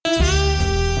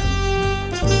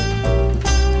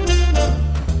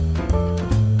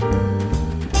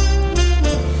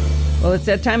Well, it's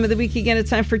that time of the week again. It's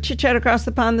time for Chit Chat Across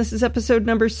the Pond. This is episode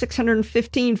number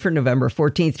 615 for November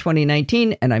 14th,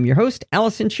 2019. And I'm your host,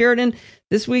 Allison Sheridan.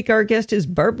 This week, our guest is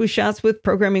Bart Busschots with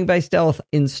Programming by Stealth,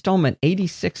 installment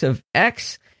 86 of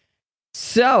X.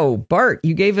 So, Bart,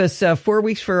 you gave us 4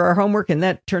 weeks for our homework, and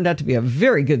that turned out to be a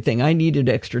very good thing. I needed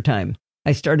extra time.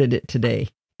 I started it today.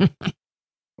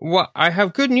 Well, I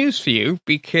have good news for you,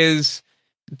 because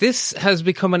this has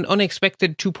become an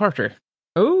unexpected two-parter.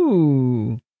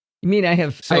 Oh, you mean I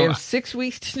have 6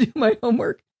 weeks to do my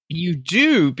homework? You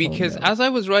do, because as I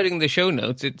was writing the show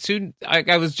notes,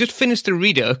 I was just finished the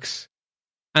Redux,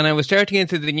 and I was starting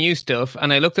into the new stuff,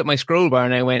 and I looked at my scroll bar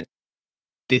and I went,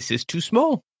 this is too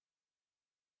small.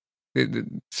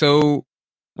 So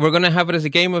we're going to have it as a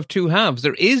game of two halves.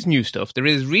 There is new stuff. There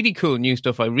is really cool new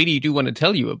stuff I really do want to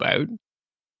tell you about,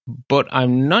 but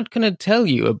I'm not going to tell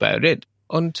you about it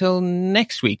until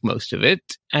next week, most of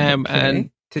it. And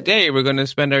today we're going to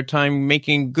spend our time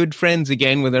making good friends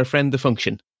again with our friend, The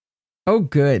Function. Oh,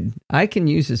 good. I can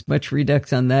use as much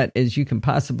Redux on that as you can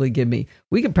possibly give me.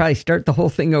 We could probably start the whole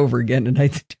thing over again and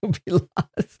I'd still be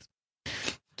lost.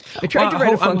 I tried to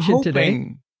write a function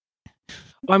today.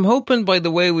 I'm hoping by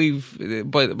the way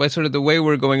by sort of the way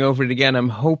we're going over it again, I'm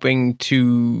hoping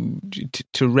to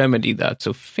remedy that.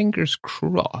 So fingers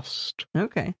crossed.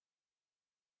 Okay.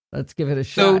 Let's give it a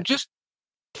shot. So just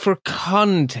for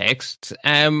context,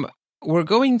 we're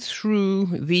going through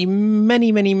the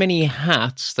many, many, many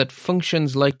hats that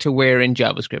functions like to wear in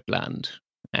JavaScript land.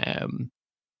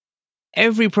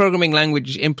 Every programming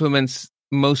language implements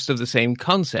most of the same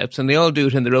concepts, and they all do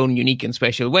it in their own unique and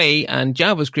special way, and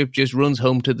JavaScript just runs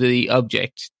home to the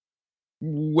object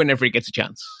whenever it gets a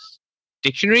chance.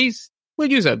 Dictionaries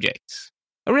will use objects.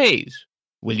 Arrays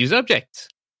will use objects.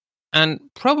 And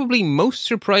probably most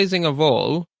surprising of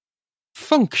all,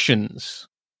 functions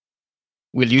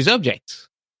will use objects.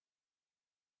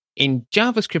 In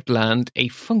JavaScript land, a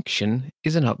function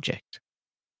is an object.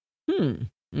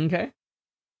 Okay.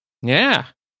 Yeah,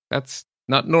 that's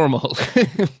not normal,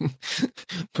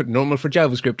 but normal for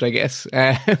JavaScript, I guess.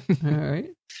 All right.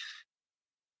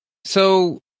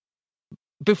 So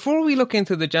before we look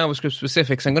into the JavaScript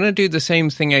specifics, I'm going to do the same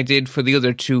thing I did for the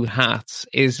other two hats,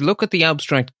 is look at the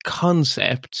abstract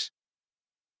concept,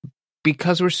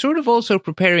 because we're sort of also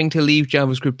preparing to leave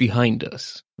JavaScript behind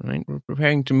us, right? We're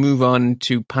preparing to move on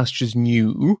to pastures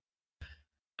new.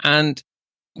 And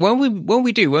when we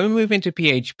move into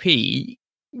PHP,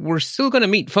 we're still going to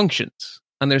meet functions,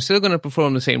 and they're still going to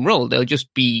perform the same role. They'll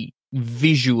just be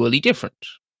visually different,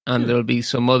 and there'll be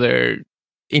some other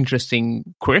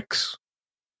interesting quirks.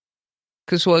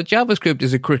 Because while JavaScript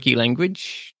is a quirky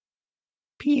language,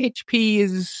 PHP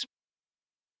is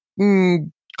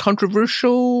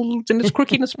controversial in its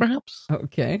quirkiness, perhaps.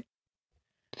 Okay.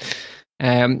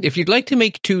 If you'd like to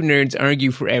make two nerds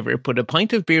argue forever, put a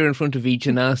pint of beer in front of each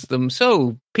and ask them,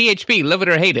 so, PHP, love it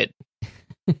or hate it?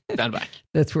 Stand back.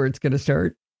 That's where it's going to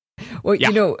start. Well, yeah.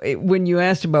 You know, when you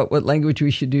asked about what language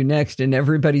we should do next, and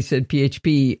everybody said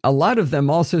PHP, a lot of them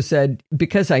also said,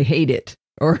 because I hate it,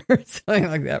 or something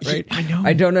like that, right? I know.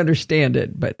 I don't understand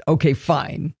it, but okay,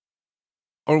 fine.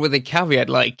 Or with a caveat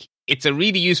like, it's a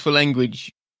really useful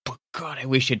language, but God, I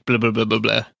wish it blah, blah, blah, blah,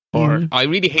 blah. Or, I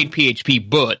really hate PHP,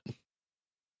 but...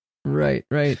 Right.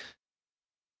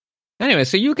 Anyway,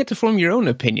 so you get to form your own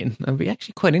opinion. I'd be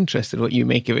actually quite interested what you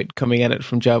make of it coming at it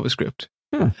from JavaScript.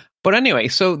 But anyway,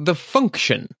 so the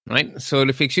function, right? So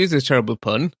if you excuse this terrible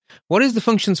pun, what is the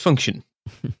function's function?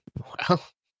 Well,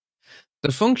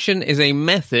 the function is a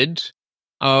method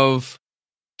of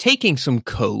taking some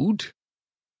code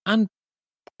and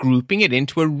grouping it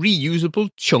into a reusable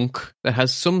chunk that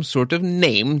has some sort of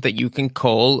name that you can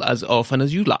call as often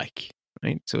as you like,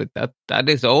 right? So that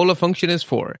is all a function is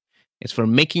for. It's for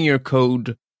making your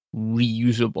code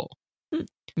reusable.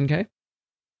 Okay.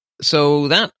 So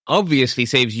that obviously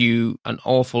saves you an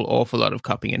awful lot of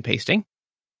copying and pasting.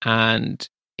 And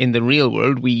in the real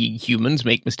world, we humans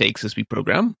make mistakes as we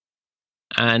program.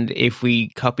 And if we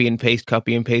copy and paste,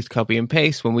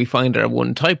 when we find our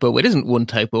one typo, it isn't one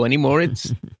typo anymore.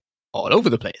 It's all over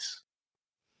the place.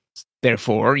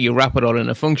 Therefore, you wrap it all in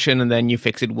a function and then you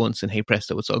fix it once and hey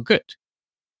presto, it's all good.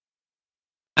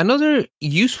 Another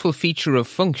useful feature of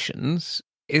functions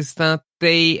is that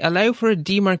they allow for a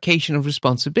demarcation of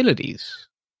responsibilities.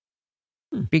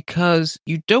 Because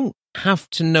you don't have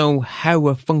to know how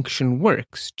a function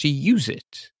works to use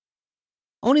it.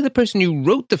 Only the person who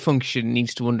wrote the function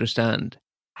needs to understand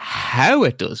how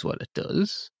it does what it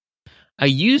does. A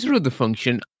user of the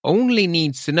function only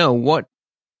needs to know what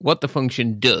the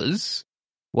function does,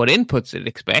 what inputs it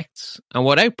expects, and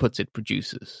what outputs it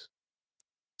produces.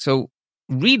 So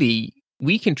really,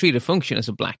 we can treat a function as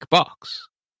a black box.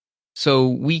 So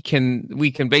we can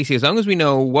basically, as long as we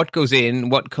know what goes in,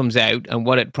 what comes out, and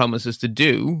what it promises to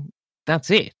do,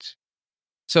 that's it.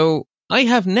 So I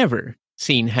have never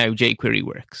seen how jQuery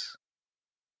works,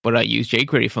 but I use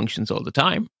jQuery functions all the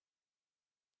time.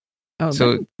 Oh,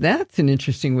 so that's an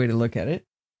interesting way to look at it.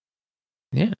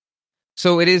 Yeah.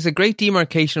 So it is a great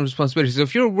demarcation of responsibility. So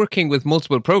if you're working with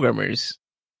multiple programmers,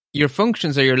 your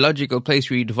functions are your logical place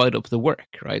where you divide up the work,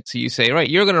 right? So you say, right,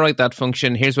 you're going to write that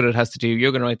function. Here's what it has to do.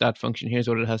 You're going to write that function. Here's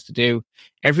what it has to do.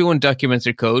 Everyone documents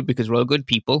their code because we're all good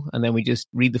people. And then we just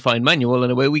read the fine manual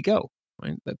and away we go,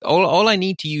 right? All I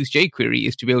need to use jQuery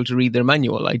is to be able to read their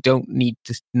manual. I don't need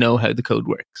to know how the code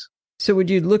works. So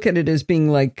would you look at it as being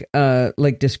like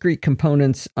discrete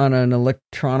components on an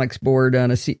electronics board, on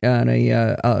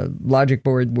a logic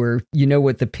board, where you know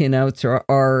what the pinouts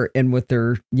are and what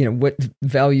their, what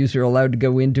values are allowed to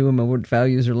go into them and what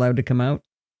values are allowed to come out?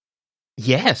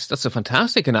 Yes, that's a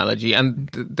fantastic analogy. And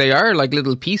they are like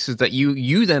little pieces that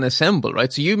you then assemble,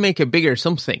 right? So you make a bigger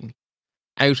something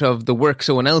out of the work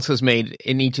someone else has made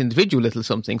in each individual little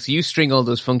something. So you string all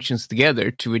those functions together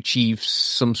to achieve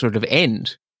some sort of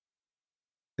end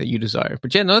that you desire.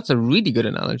 But yeah, no, that's a really good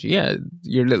analogy. Yeah,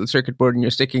 your little circuit board and you're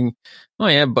sticking,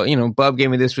 but Bob gave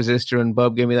me this resistor and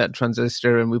Bob gave me that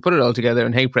transistor and we put it all together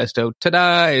and hey presto,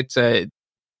 ta-da, it's a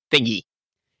thingy.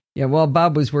 Yeah, while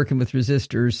Bob was working with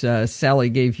resistors, Sally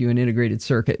gave you an integrated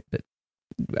circuit, but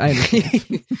I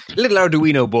understand. Little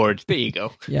Arduino board. There you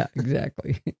go. Yeah,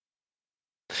 exactly.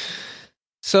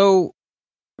 So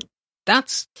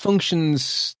that's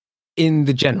functions in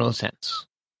the general sense.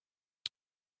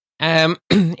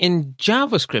 In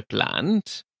JavaScript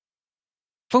land,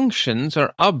 functions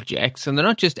are objects, and they're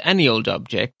not just any old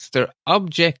objects. They're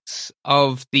objects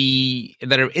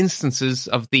that are instances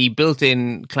of the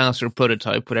built-in class or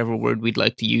prototype, whatever word we'd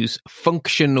like to use,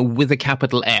 function with a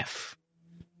capital F.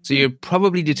 So you're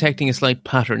probably detecting a slight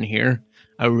pattern here.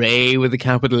 Array with a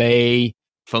capital A,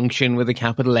 function with a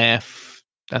capital F.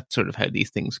 That's sort of how these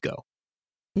things go.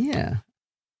 Yeah.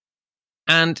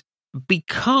 And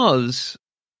because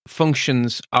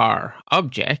functions are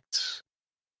objects,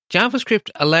 JavaScript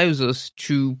allows us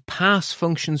to pass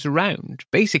functions around.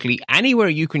 Basically, anywhere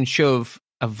you can shove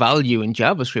a value in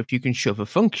JavaScript, you can shove a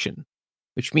function,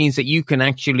 which means that you can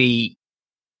actually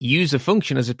use a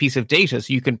function as a piece of data.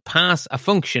 So you can pass a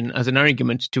function as an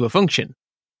argument to a function,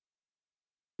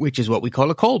 which is what we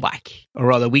call a callback. Or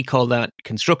rather, we call that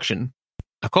construction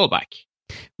a callback.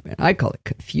 I call it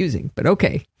confusing, but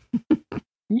okay.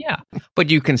 Yeah, but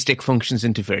you can stick functions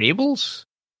into variables.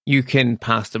 You can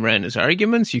pass them around as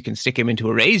arguments. You can stick them into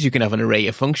arrays. You can have an array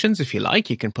of functions if you like.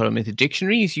 You can put them into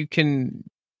dictionaries.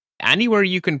 Anywhere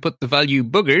you can put the value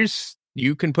boogers,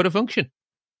 you can put a function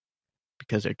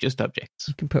because they're just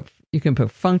objects. You can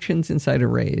put functions inside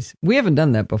arrays. We haven't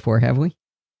done that before, have we?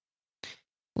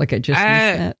 Like I just missed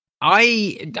that?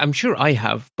 I'm sure I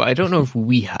have, but I don't know if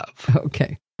we have.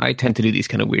 Okay. I tend to do these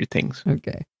kind of weird things.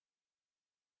 Okay.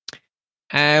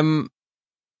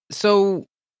 So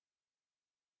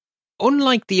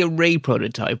unlike the array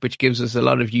prototype, which gives us a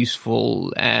lot of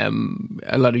useful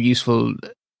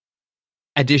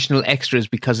additional extras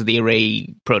because of the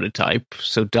array prototype,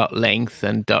 so dot length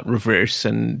and dot reverse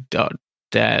and dot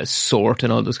sort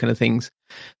and all those kind of things,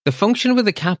 the function with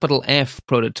a capital F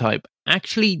prototype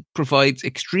actually provides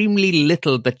extremely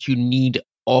little that you need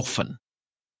often.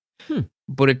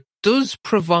 But it does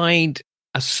provide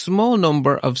a small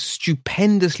number of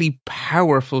stupendously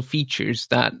powerful features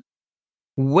that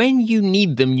when you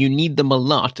need them a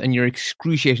lot and you're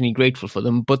excruciatingly grateful for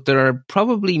them. But there are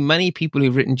probably many people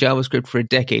who've written JavaScript for a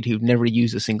decade who've never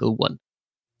used a single one.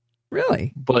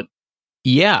 Really? But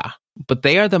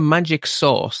they are the magic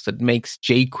sauce that makes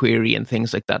jQuery and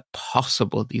things like that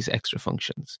possible, these extra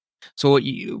functions. So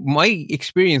my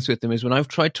experience with them is when I've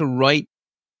tried to write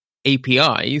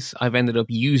APIs, I've ended up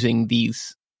using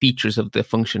these features of the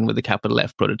function with a capital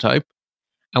F prototype.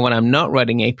 And when I'm not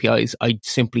writing APIs, I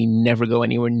simply never go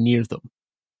anywhere near them.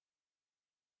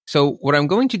 So what I'm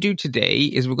going to do today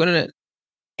is we're going to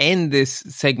end this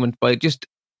segment by just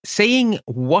saying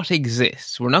what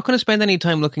exists. We're not going to spend any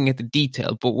time looking at the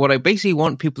detail, but what I basically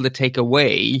want people to take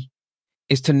away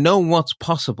is to know what's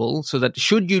possible so that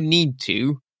should you need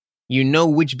to, you know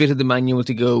which bit of the manual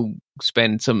to go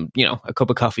spend a cup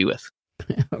of coffee with.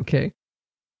 Okay.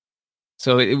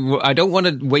 So I don't want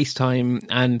to waste time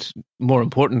and, more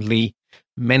importantly,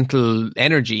 mental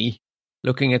energy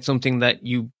looking at something that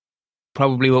you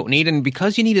probably won't need. And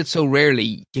because you need it so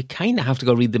rarely, you kind of have to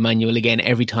go read the manual again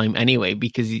every time anyway,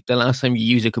 because the last time you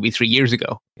used it could be 3 years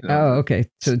ago. Oh, okay.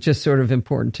 So just sort of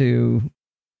important to...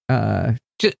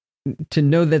 to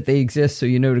know that they exist, so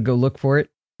you know to go look for it.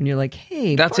 And you're like,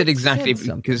 hey, that's Bart it exactly.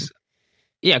 Because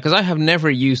I have never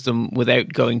used them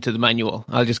without going to the manual.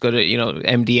 I'll just go to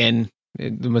MDN, the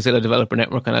Mozilla Developer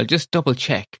Network, and I'll just double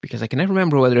check because I can never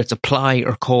remember whether it's apply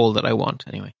or call that I want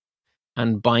anyway.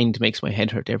 And bind makes my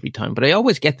head hurt every time, but I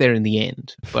always get there in the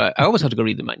end. But I always have to go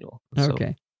read the manual.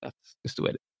 Okay, so that's just the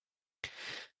way.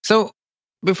 So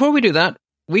before we do that,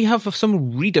 we have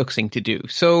some reduxing to do.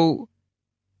 So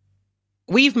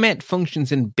we've met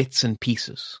functions in bits and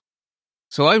pieces.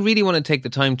 So I really want to take the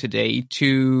time today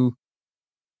to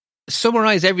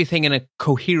summarize everything in a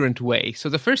coherent way. So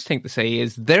the first thing to say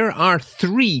is there are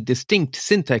 3 distinct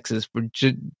syntaxes for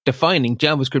defining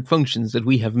JavaScript functions that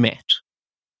we have met.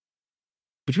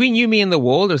 Between you, me, and the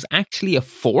wall, there's actually a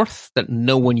 4th that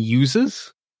no one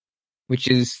uses, which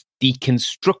is the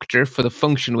constructor for the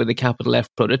function with a capital F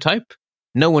prototype.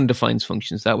 No one defines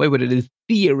functions that way, but it is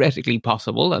theoretically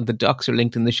possible, and the docs are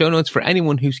linked in the show notes for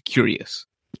anyone who's curious.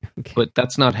 Okay. But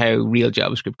that's not how real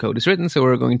JavaScript code is written, so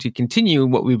we're going to continue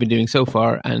what we've been doing so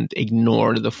far and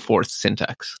ignore the 4th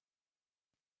syntax.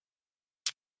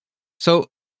 So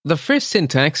the first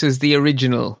syntax is the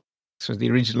original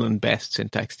and best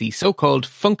syntax, the so-called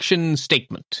function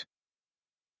statement.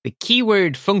 The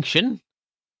keyword function,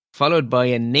 followed by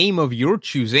a name of your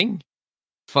choosing,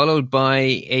 followed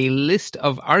by a list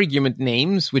of argument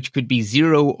names, which could be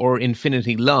 0 or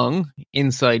infinity long,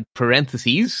 inside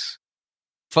parentheses,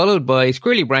 followed by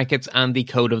squarely brackets and the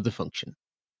code of the function,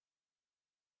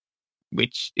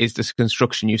 which is this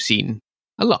construction you've seen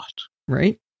a lot.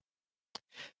 Right.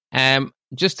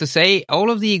 Just to say, all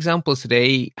of the examples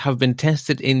today have been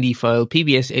tested in the file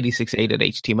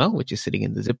pbs86a.html, which is sitting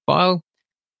in the zip file.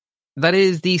 That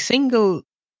is the single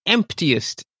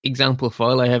emptiest example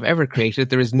file I have ever created.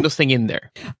 There is nothing in there.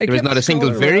 There is not a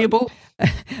single variable.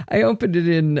 I opened it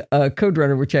in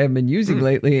CodeRunner, which I haven't been using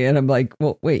lately, and I'm like,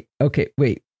 well, wait,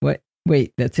 what?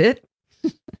 Wait, that's it?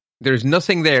 There's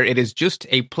nothing there. It is just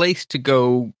a place to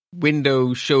go,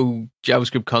 window, show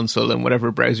JavaScript console, and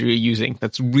whatever browser you're using.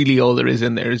 That's really all there is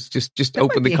in there. Is just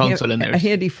open the console in there. A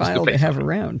handy file to have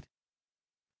around.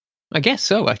 I guess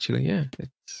so, actually. Yeah,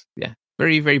 it's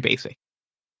very, very basic.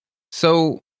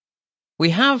 So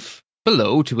we have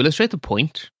below, to illustrate the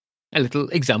point, a little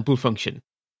example function.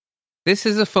 This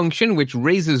is a function which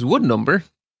raises one number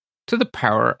to the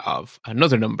power of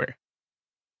another number.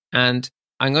 And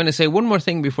I'm going to say one more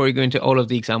thing before we go into all of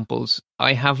the examples.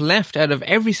 I have left out of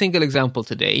every single example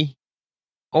today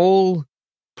all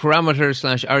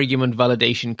parameter / argument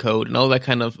validation code and all that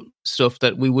kind of stuff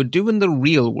that we would do in the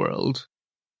real world.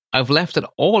 I've left it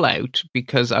all out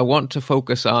because I want to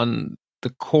focus on the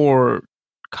core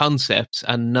concepts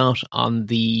and not on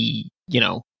the,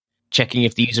 checking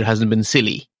if the user hasn't been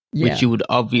silly, which you would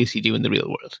obviously do in the real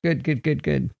world.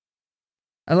 Good.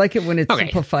 I like it when it's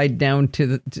simplified down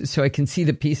so I can see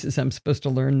the pieces I'm supposed to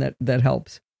learn. That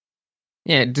helps.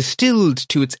 Yeah, distilled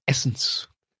to its essence.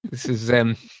 This is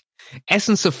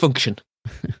essence of function.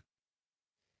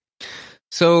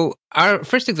 So our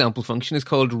first example function is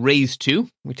called raise2,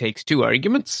 which takes 2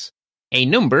 arguments, a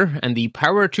number, and the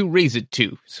power to raise it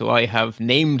to. So I have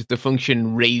named the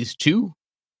function raise2.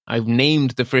 I've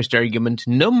named the first argument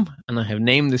num, and I have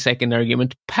named the second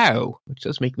argument pow, which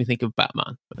does make me think of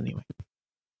Batman. But anyway.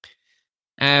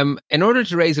 In order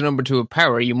to raise a number to a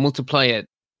power, you multiply it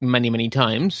many, many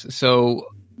times. So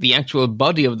the actual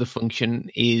body of the function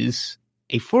is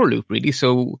a for loop, really.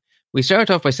 So we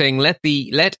start off by saying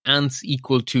let ans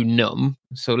equal to num.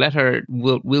 So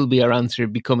will be our answer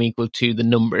become equal to the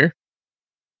number.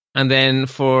 And then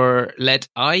for let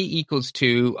I equals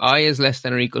to I is less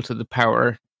than or equal to the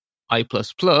power I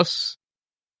plus plus,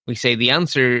 we say the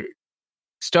answer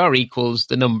star equals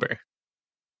the number.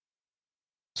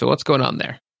 So what's going on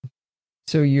there?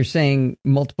 So you're saying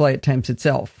multiply it times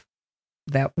itself.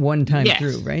 That one time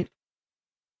through, right?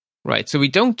 Right. So we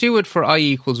don't do it for I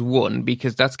equals 1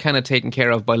 because that's kind of taken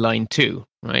care of by line 2,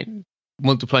 right?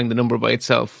 Multiplying the number by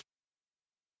itself.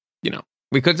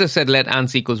 We could have said let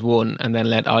ans equals 1 and then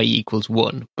let I equals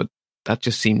 1, but that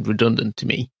just seemed redundant to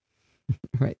me.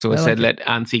 Right. So I said let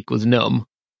ans equals num.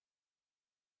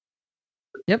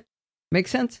 Yep.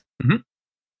 Makes sense. Mm-hmm.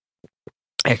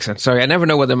 Excellent. Sorry, I never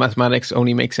know whether mathematics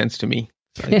only makes sense to me.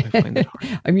 So I find that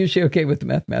hard. I'm usually okay with the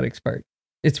mathematics part.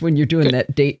 It's when you're doing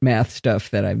that date math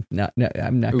stuff that I'm not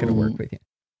going to work with you.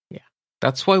 Yeah.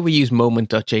 That's why we use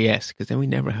moment.js, because then we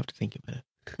never have to think about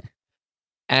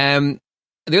it.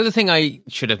 The other thing I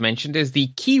should have mentioned is the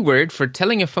keyword for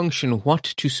telling a function what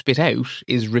to spit out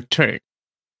is return.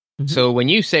 Mm-hmm. So when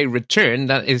you say return,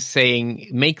 that is saying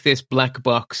make this black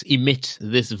box emit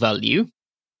this value.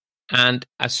 And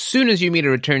as soon as you meet a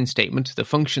return statement, the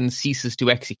function ceases to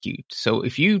execute. So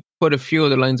if you put a few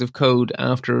other lines of code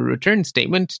after a return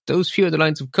statement, those few other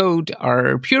lines of code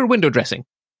are pure window dressing.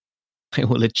 It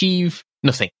will achieve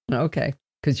nothing. Okay,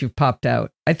 because you've popped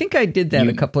out. I think I did that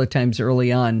a couple of times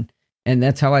early on, and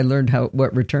that's how I learned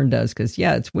what return does, because,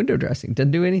 it's window dressing.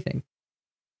 Doesn't do anything.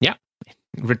 Yeah.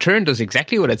 Return does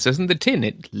exactly what it says in the tin.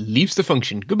 It leaves the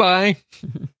function. Goodbye.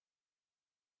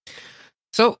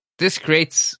 So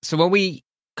when we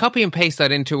copy and paste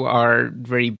that into our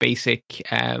very basic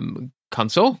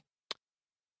console,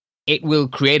 it will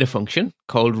create a function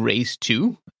called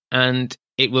raise2, and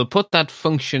it will put that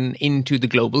function into the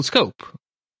global scope.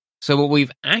 So what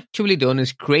we've actually done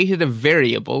is created a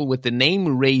variable with the name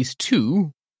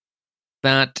raise2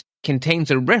 that contains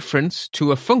a reference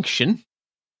to a function,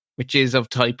 which is of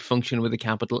type function with a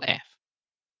capital F.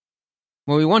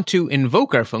 When we want to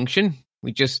invoke our function,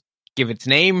 we just give its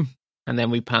name, and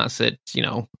then we pass it,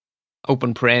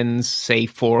 open parens, say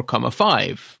 4,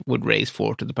 5, would raise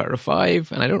 4 to the power of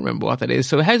 5, and I don't remember what that is.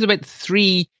 So how's about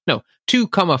 2,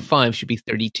 5 should be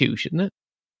 32, shouldn't it?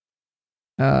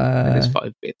 That is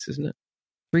 5 bits, isn't it?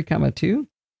 3, 2?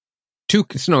 2,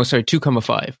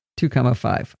 5. 2,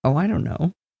 5. Oh, I don't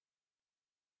know.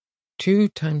 2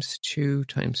 times 2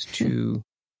 times 2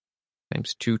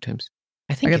 times 2 times...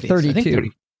 I think I got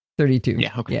 32. 32.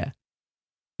 Yeah, okay.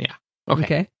 Yeah.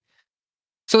 Okay.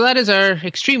 So that is our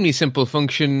extremely simple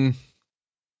function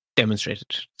demonstrated.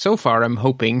 So far, I'm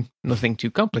hoping nothing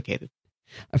too complicated.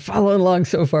 I'm following along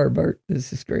so far, Bart.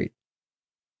 This is great.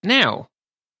 Now,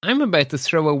 I'm about to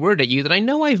throw a word at you that I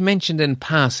know I've mentioned in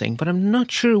passing, but I'm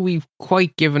not sure we've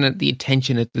quite given it the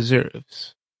attention it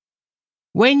deserves.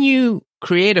 When you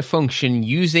create a function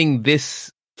using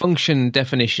this function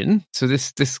definition, so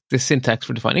this syntax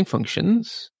for defining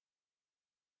functions,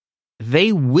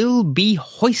 they will be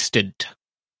hoisted.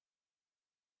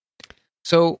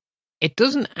 So it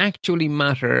doesn't actually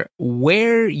matter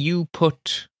where you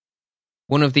put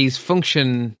one of these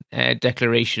function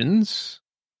declarations,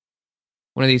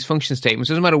 one of these function statements.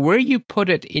 It doesn't matter where you put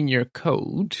it in your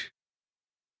code.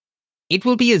 It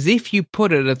will be as if you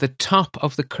put it at the top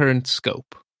of the current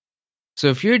scope. So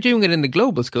if you're doing it in the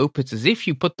global scope, it's as if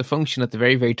you put the function at the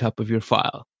very, very top of your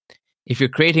file. If you're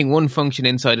creating one function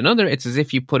inside another, it's as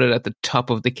if you put it at the top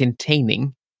of the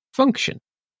containing function.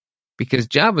 Because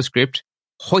JavaScript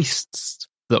hoists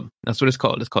them. That's what it's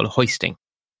called. It's called hoisting.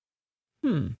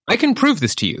 I can prove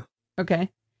this to you. Okay.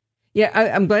 Yeah,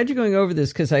 I'm glad you're going over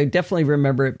this, because I definitely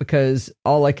remember it, because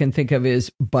all I can think of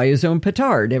is buy his own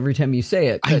petard every time you say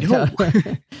it. But, I know.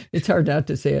 It's hard not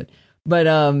to say it. But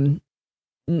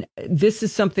this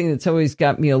is something that's always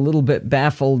got me a little bit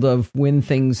baffled of when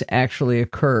things actually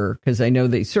occur, because I know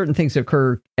that certain things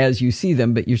occur as you see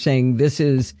them, but you're saying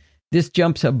this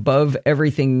jumps above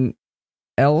everything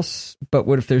else. But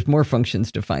what if there's more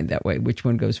functions defined that way? Which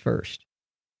one goes first?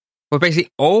 Well,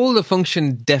 basically, all the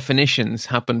function definitions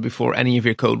happen before any of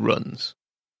your code runs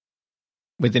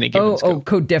within a given scope. Oh,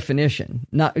 code definition,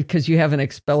 not because you haven't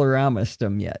Expelliarmused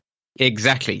them yet.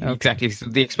 Exactly, Okay. exactly. So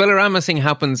the Expelliarmusing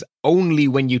happens only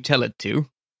when you tell it to,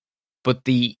 but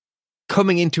the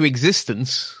coming into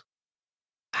existence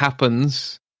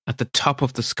happens at the top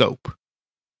of the scope,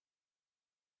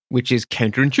 which is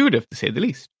counterintuitive, to say the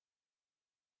least.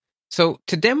 So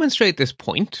to demonstrate this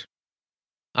point,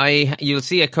 you'll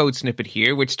see a code snippet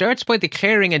here, which starts by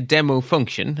declaring a demo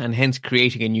function and hence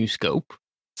creating a new scope.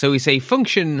 So we say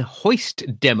function hoist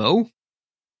demo.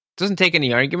 Doesn't take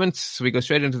any arguments, so we go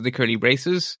straight into the curly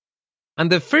braces.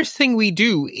 And the first thing we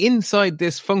do inside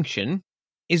this function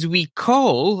is we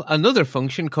call another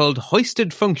function called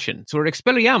hoisted function. So we're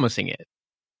Expelliarmusing it.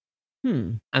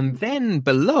 And then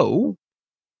below,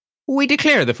 we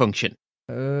declare the function.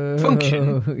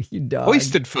 Function. You dog.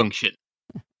 Hoisted function.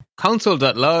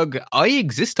 Console.log, I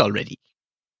exist already.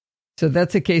 So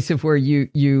that's a case of where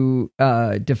you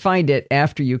defined it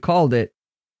after you called it,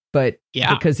 but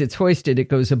because it's hoisted, it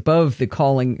goes above the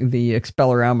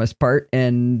Expelliarmus part,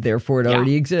 and therefore it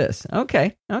already exists.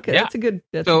 Okay, that's a good.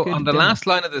 So on the last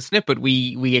line of the snippet,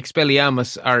 we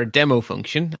Expelliarmus our demo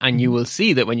function, and you will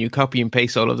see that when you copy and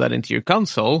paste all of that into your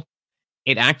console,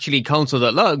 it actually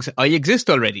console.logs, I exist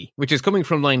already, which is coming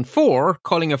from line 4,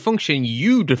 calling a function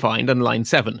you defined on line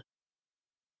 7.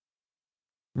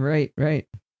 Right.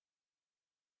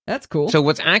 That's cool. So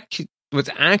what's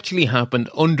actually happened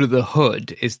under the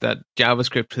hood is that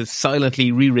JavaScript has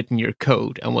silently rewritten your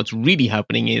code, and what's really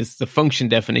happening is the function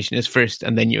definition is first,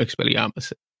 and then you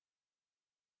Expelliarmus it.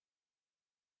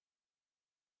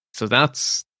 So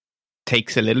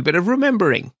takes a little bit of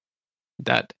remembering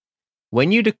that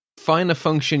when you define a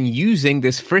function using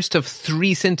this first of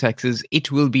three syntaxes,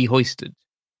 it will be hoisted.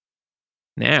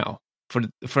 Now,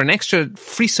 for an extra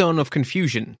frisson of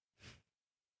confusion,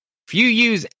 if you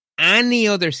use any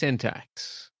other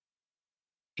syntax,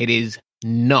 it is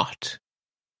not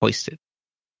hoisted.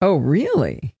 Oh,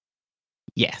 really?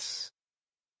 Yes.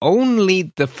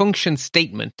 Only the function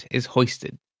statement is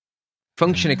hoisted.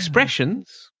 Function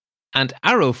expressions and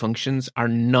arrow functions are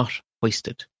not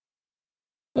hoisted.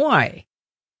 Why?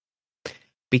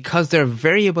 Because they're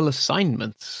variable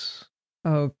assignments.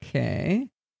 Okay.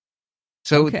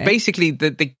 So basically,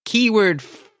 the keyword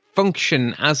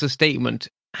function as a statement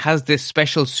has this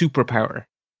special superpower.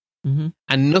 Mm-hmm.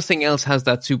 And nothing else has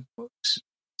that super...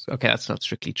 Okay, that's not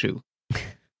strictly true.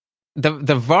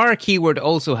 The var keyword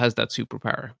also has that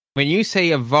superpower. When you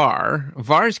say a var,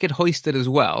 vars get hoisted as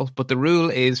well, but the rule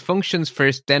is functions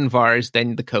first, then vars,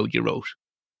 then the code you wrote.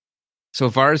 So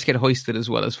vars get hoisted as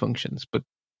well as functions, but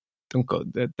don't go.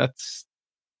 That's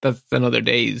another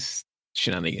day's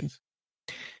shenanigans.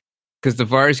 Because the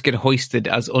vars get hoisted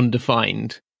as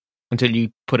undefined until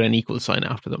you put an equal sign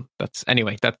after them.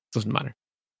 Anyway, that doesn't matter.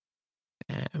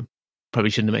 Probably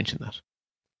shouldn't have mentioned that.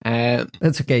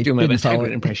 That's okay. Do my best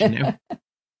Hagrid impression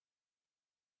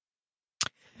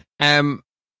now.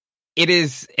 It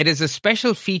is a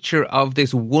special feature of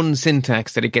this one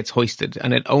syntax that it gets hoisted,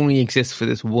 and it only exists for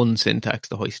this one syntax,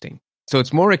 the hoisting. So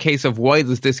it's more a case of why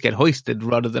does this get hoisted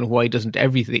rather than why doesn't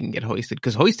everything get hoisted?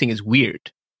 Because hoisting is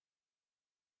weird.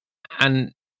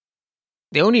 And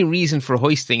the only reason for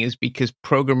hoisting is because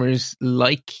programmers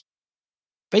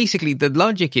basically the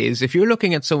logic is if you're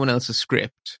looking at someone else's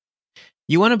script,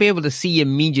 you want to be able to see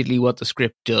immediately what the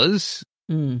script does.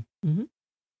 Mm-hmm.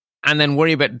 And then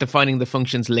worry about defining the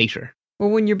functions later. Well,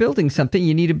 when you're building something,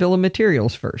 you need a bill of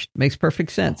materials first. Makes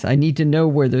perfect sense. I need to know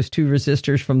where those two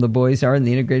resistors from the boys are and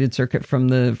the integrated circuit from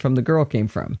the girl came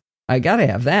from. I got to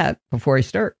have that before I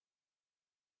start.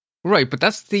 Right, but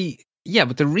but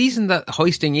the reason that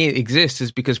hoisting exists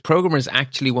is because programmers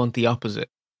actually want the opposite.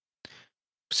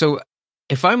 So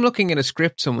if I'm looking at a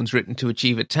script someone's written to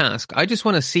achieve a task, I just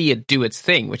want to see it do its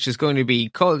thing, which is going to be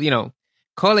call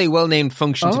a well-named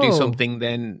function to do something,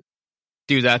 then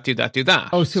do that.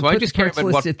 Oh, so I just care about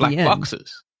what black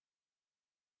boxes.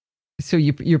 So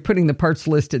you're putting the parts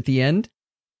list at the end?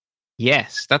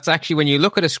 Yes, that's actually when you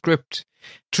look at a script.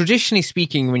 Traditionally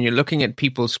speaking, when you're looking at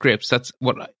people's scripts, that's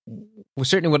when I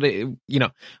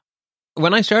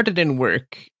started in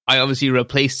work, I obviously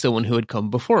replaced someone who had come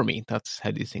before me. That's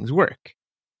how these things work.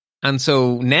 And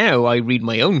so now I read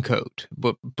my own code.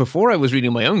 But before I was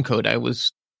reading my own code, I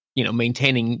was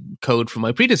maintaining code from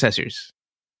my predecessors.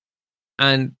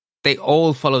 And they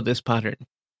all follow this pattern.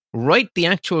 Write the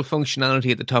actual functionality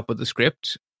at the top of the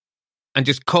script and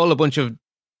just call a bunch of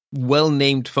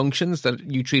well-named functions that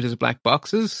you treat as black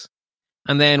boxes.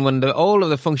 And then when all of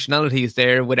the functionality is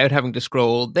there without having to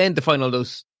scroll, then define all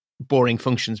those boring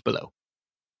functions below.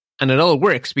 And it all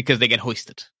works because they get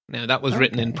hoisted. Now, that was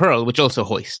written in Perl, which also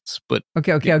hoists. But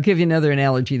Okay, I'll give you another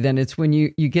analogy then. It's when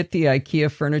you get the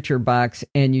IKEA furniture box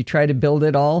and you try to build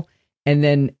it all, and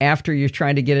then after you're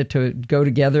trying to get it to go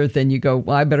together, then you go,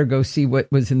 well, I better go see what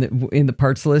was in the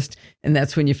parts list. And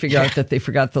that's when you figure out that they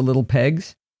forgot the little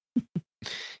pegs.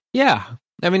 Yeah.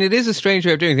 I mean, it is a strange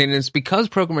way of doing things. And it's because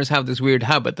programmers have this weird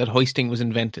habit that hoisting was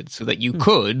invented so that you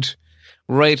could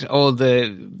write all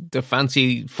the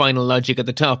fancy final logic at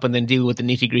the top and then deal with the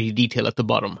nitty-gritty detail at the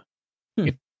bottom.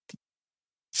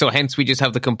 So hence we just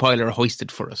have the compiler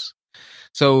hoisted for us.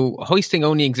 So hoisting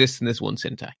only exists in this one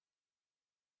syntax.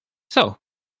 So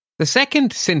the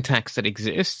second syntax that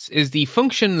exists is the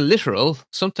function literal,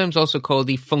 sometimes also called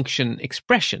the function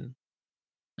expression.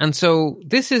 And so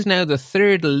this is now the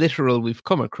third literal we've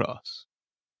come across.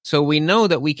 So we know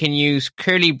that we can use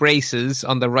curly braces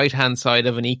on the right-hand side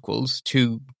of an equals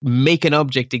to make an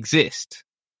object exist.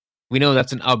 We know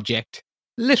that's an object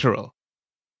literal.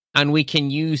 And we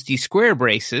can use the square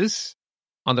braces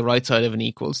on the right side of an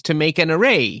equals to make an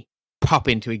array pop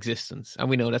into existence. And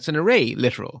we know that's an array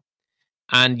literal.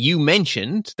 And you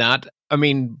mentioned that,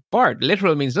 Bart,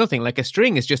 literal means nothing. Like a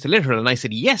string is just a literal. And I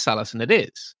said, yes, Alison, it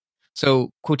is.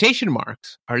 So quotation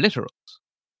marks are literals.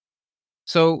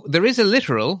 So there is a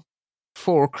literal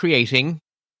for creating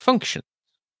functions.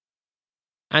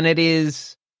 And it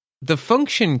is the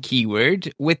function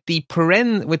keyword with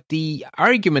the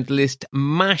argument list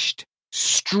mashed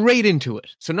straight into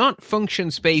it. So not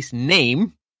function space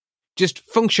name, just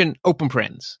function open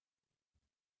parens.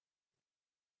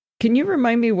 Can you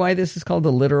remind me why this is called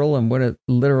a literal and what a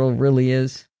literal really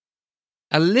is?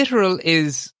 A literal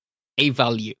is a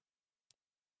value.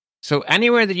 So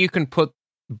anywhere that you can put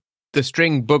the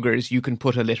string boogers, you can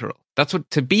put a literal. That's what,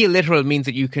 to be a literal means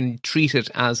that you can treat it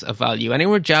as a value.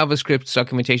 Anywhere JavaScript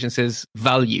documentation says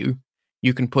value,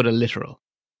 you can put a literal.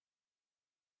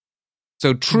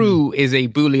 So true is a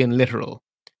Boolean literal.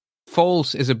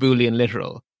 False is a Boolean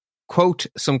literal. Quote,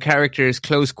 some characters,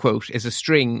 close quote, is a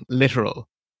string literal.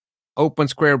 Open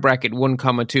square bracket 1,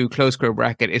 2, close square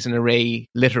bracket is an array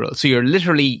literal. So you're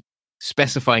literally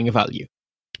specifying a value.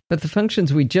 But the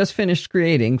functions we just finished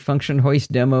creating, function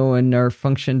hoist demo and our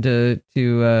function to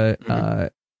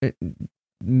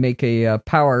make a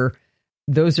power,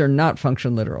 those are not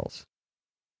function literals.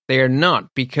 They are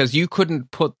not, because you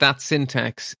couldn't put that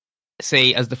syntax,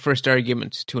 say, as the first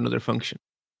argument to another function.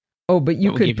 Oh, but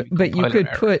you could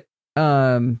put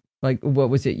like, what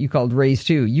was it you called raise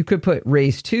 2? You could put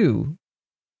raise 2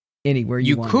 anywhere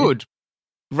you wanted. Could.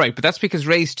 Right, but that's because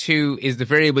raise 2 is the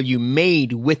variable you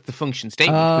made with the function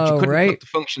statement, but you couldn't put the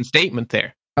function statement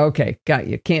there. Okay, got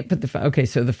you. Can't put the okay.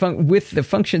 So with the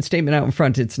function statement out in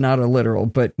front, it's not a literal.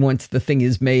 But once the thing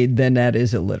is made, then that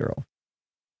is a literal.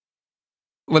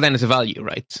 Well, then it's a value,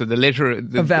 right? So the literal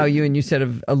a value, and you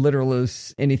said a literal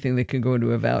is anything that can go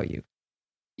into a value.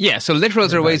 Yeah, so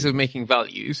literals are ways of making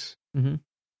values. Mm-hmm.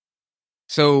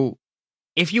 So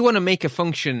if you want to make a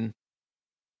function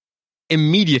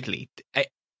immediately,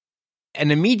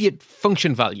 an immediate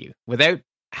function value without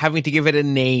having to give it a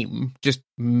name, just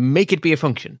make it be a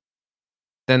function,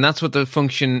 then that's what the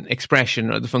function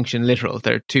expression or the function literal,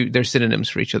 they're synonyms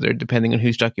for each other depending on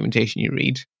whose documentation you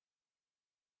read.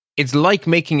 It's like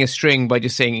making a string by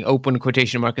just saying open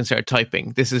quotation mark and start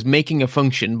typing. This is making a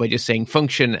function by just saying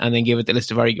function and then give it the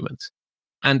list of arguments.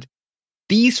 And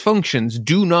these functions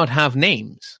do not have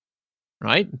names,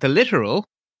 right? The literal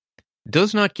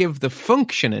does not give the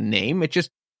function a name. It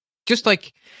just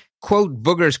like quote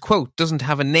boogers quote doesn't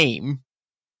have a name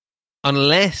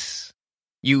unless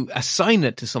you assign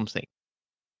it to something.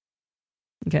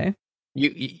 Okay.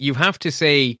 You have to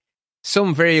say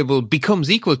some variable becomes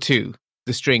equal to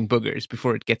the string boogers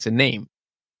before it gets a name.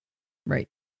 Right.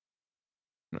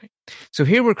 So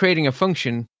here we're creating a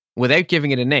function without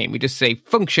giving it a name. We just say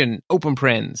function open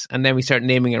parens and then we start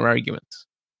naming our arguments.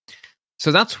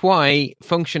 So that's why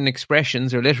function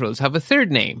expressions or literals have a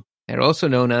third name. They're also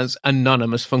known as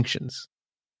anonymous functions.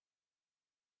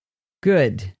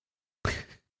 Good.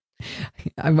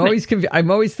 I'm always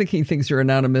thinking things are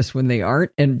anonymous when they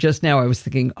aren't. And just now I was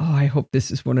thinking, oh, I hope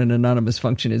this is what an anonymous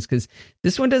function is, because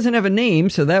this one doesn't have a name.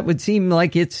 So that would seem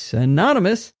like it's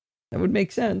anonymous. That would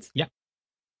make sense. Yeah.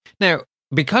 Now,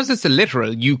 because it's a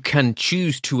literal, you can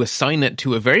choose to assign it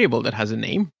to a variable that has a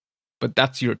name, but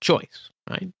that's your choice,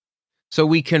 right? So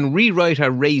we can rewrite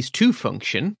our raise2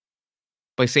 function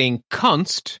by saying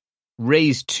const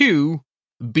raise2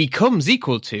 becomes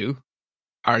equal to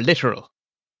our literal.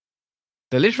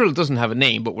 The literal doesn't have a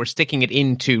name, but we're sticking it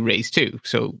into raise2.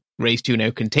 So raise2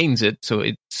 now contains it, so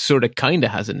it sort of kind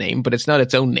of has a name, but it's not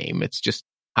its own name. It's just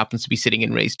happens to be sitting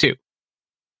in raise2.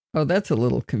 Oh, that's a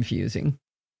little confusing.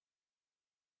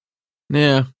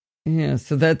 Yeah. Yeah,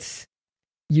 so that's,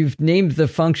 you've named the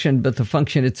function, but the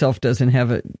function itself doesn't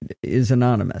have is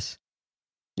anonymous.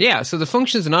 Yeah, so the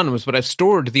function is anonymous, but I've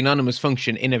stored the anonymous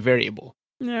function in a variable.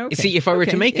 Yeah, okay. You see, if I were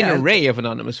to make an array of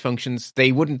anonymous functions,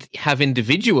 they wouldn't have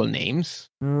individual names.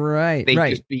 Right, They'd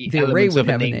right. just be The array would of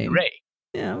have a a name. Array.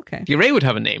 Yeah, okay. The array would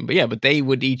have a name, but they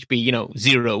would each be,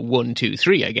 0, 1, 2,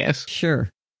 3, I guess. Sure.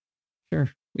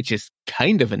 Which is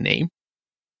kind of a name.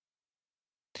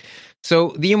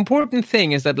 So the important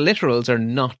thing is that literals are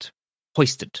not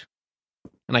hoisted.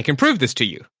 And I can prove this to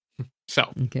you.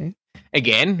 So, okay.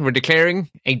 Again, we're declaring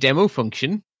a demo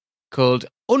function called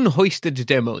unhoisted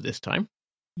demo this time.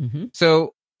 Mm-hmm.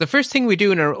 So the first thing we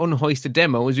do in our unhoisted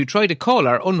demo is we try to call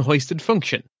our unhoisted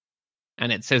function.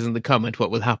 And it says in the comment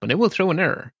what will happen. It will throw an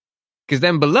error. Because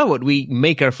then below it, we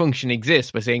make our function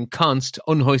exist by saying const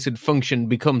unhoisted function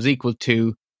becomes equal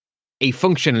to a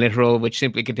function literal, which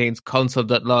simply contains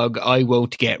console.log I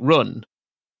won't get run.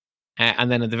 And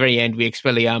then at the very end, we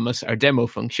expelliarmus our demo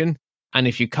function. And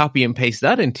if you copy and paste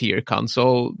that into your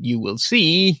console, you will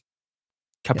see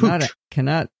kaput.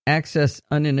 Cannot access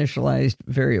uninitialized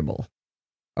variable.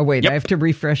 Oh, wait, I have to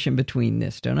refresh in between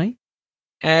this, don't I?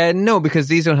 No, because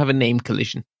these don't have a name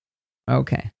collision.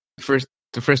 Okay.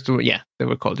 The first one, they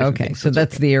were called different things, so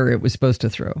that's the error it was supposed to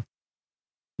throw.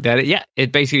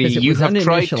 It basically, you have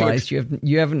tried to...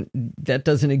 You haven't, that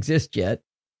doesn't exist yet.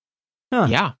 Huh.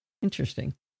 Yeah.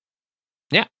 Interesting.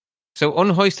 Yeah. So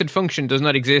unhoisted function does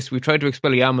not exist. We've tried to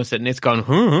expelliarmus it and it's gone,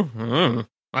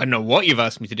 I don't know what you've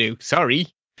asked me to do. Sorry.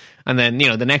 And then,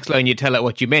 the next line you tell it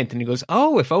what you meant and it goes,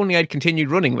 oh, if only I'd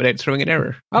continued running without throwing an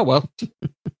error. Oh, well.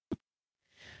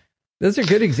 Those are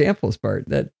good examples, Bart.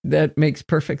 That makes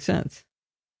perfect sense.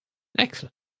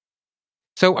 Excellent.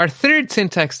 So our third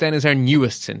syntax then is our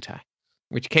newest syntax,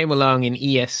 which came along in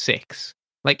ES6.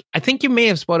 Like, I think you may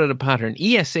have spotted a pattern.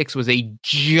 ES6 was a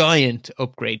giant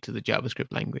upgrade to the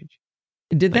JavaScript language.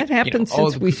 Did that happen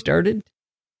since we started?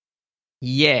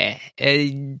 Yeah.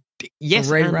 Yes,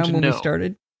 right and around when no. we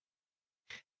started?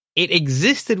 It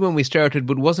existed when we started,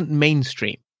 but wasn't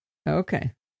mainstream.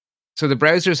 Okay. So the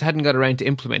browsers hadn't got around to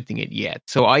implementing it yet.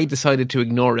 So I decided to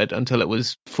ignore it until it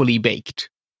was fully baked.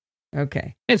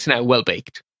 Okay. It's now well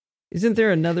baked. Isn't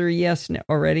there another ES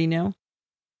already now?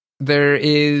 There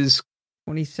is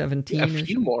 2017. a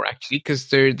few more, actually, because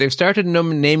they've started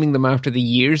naming them after the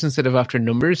years instead of after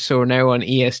numbers. So we're now on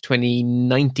ES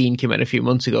 2019, came out a few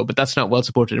months ago, but that's not well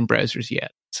supported in browsers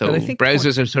yet. So I think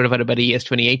browsers are sort of at about ES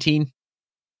 2018.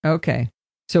 Okay.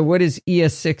 So what is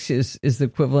ES6 is the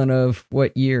equivalent of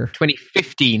what year?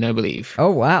 2015, I believe.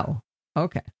 Oh, wow.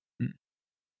 Okay.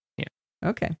 Yeah.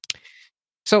 Okay.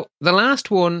 So the last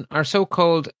one are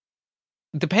so-called,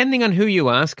 depending on who you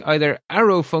ask, either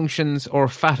arrow functions or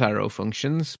fat arrow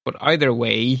functions, but either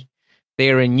way, they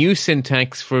are a new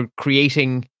syntax for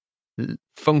creating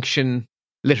function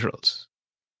literals.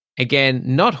 Again,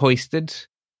 not hoisted,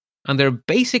 and they're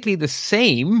basically the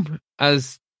same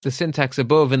as the syntax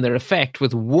above in their effect,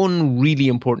 with one really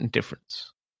important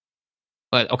difference.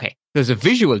 Well, okay, there's a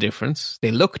visual difference.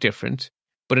 They look different.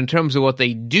 But in terms of what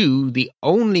they do, the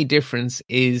only difference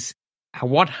is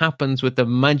what happens with the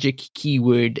magic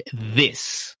keyword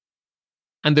this.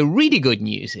 And the really good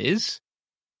news is,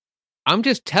 I'm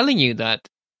just telling you that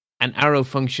an arrow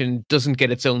function doesn't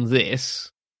get its own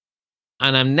this.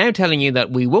 And I'm now telling you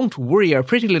that we won't worry our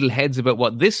pretty little heads about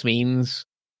what this means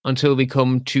until we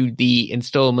come to the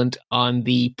installment on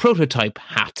the prototype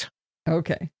hat.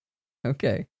 Okay.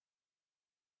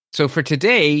 So for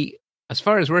today, as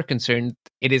far as we're concerned,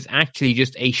 it is actually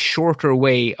just a shorter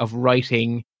way of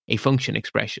writing a function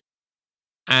expression.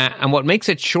 And what makes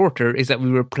it shorter is that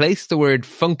we replace the word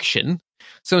function.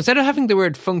 So instead of having the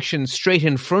word function straight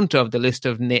in front of the list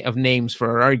of names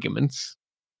for our arguments,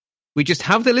 we just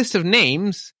have the list of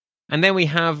names, and then we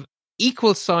have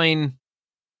equal sign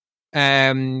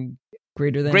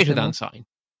greater than sign.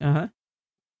 Uh-huh.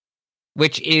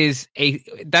 Which is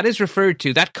referred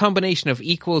to, that combination of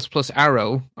equals plus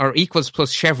arrow, or equals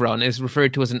plus chevron, is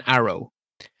referred to as an arrow.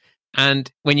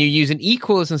 And when you use an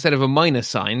equals instead of a minus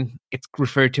sign, it's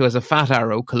referred to as a fat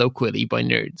arrow colloquially by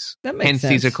nerds. That makes Hence,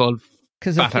 sense. these are called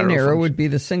because a thin arrow would be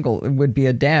the single, it would be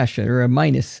a dash or a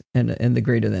minus and the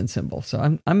greater than symbol.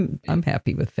 So I'm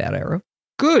happy with fat arrow.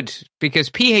 Good, because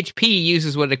PHP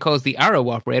uses what it calls the arrow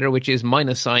operator, which is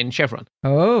minus sign chevron.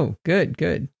 Oh, good.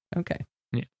 Okay.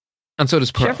 Yeah. And so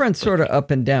does Perl. Chevron's sort of up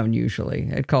and down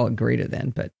usually. I'd call it greater than,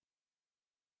 but.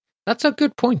 That's a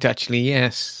good point, actually,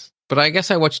 yes. But I guess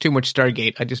I watched too much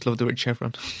Stargate. I just love the word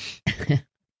chevron.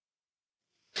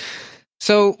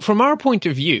 So, from our point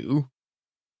of view,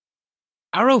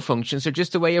 arrow functions are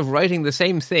just a way of writing the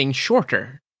same thing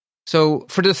shorter. So,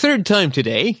 for the third time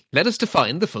today, let us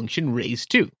define the function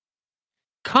raise2.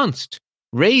 Const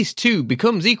raise2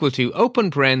 becomes equal to open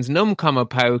parens num comma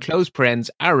pow close parens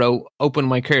arrow open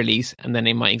my curlies, and then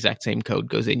in my exact same code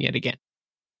goes in yet again.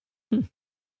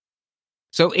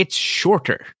 So it's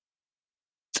shorter.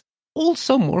 It's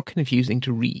also more confusing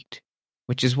to read,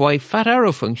 which is why fat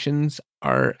arrow functions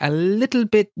are a little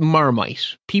bit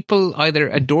Marmite. People either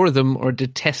adore them or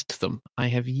detest them. I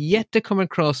have yet to come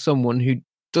across someone who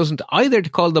doesn't either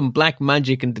call them black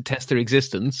magic and detest their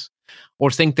existence,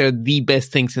 or think they're the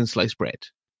best thing since sliced bread.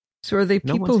 So are they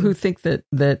people who think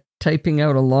that typing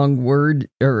out a long word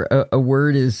or a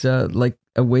word is like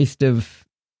a waste of,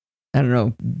 I don't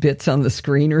know, bits on the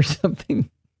screen or something?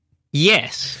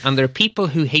 Yes, and there are people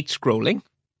who hate scrolling.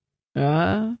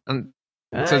 And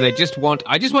so they just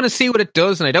I just want to see what it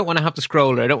does, and I don't want to have to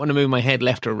scroll, or I don't want to move my head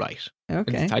left or right.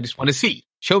 Okay. I just want to see.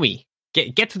 Show me.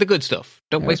 Get to the good stuff.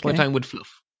 Don't waste my time with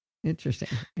fluff. Interesting.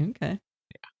 Okay.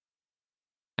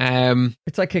 Yeah.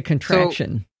 It's like a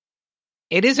contraction. So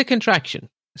it is a contraction.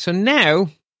 So now,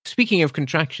 speaking of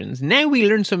contractions, now we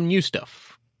learn some new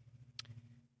stuff.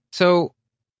 So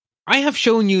I have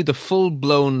shown you the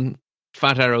full-blown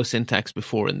fat arrow syntax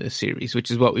before in this series, which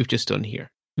is what we've just done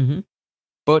here. Mm-hmm.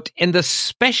 But in the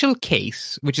special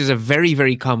case, which is a very,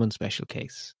 very common special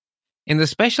case, in the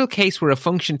special case where a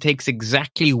function takes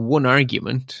exactly one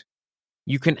argument,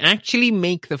 you can actually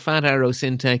make the fat arrow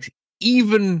syntax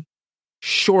even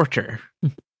shorter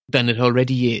than it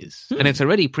already is. And it's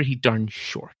already pretty darn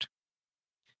short.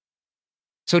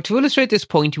 So to illustrate this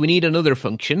point, we need another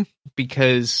function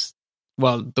because,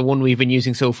 well, the one we've been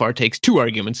using so far takes two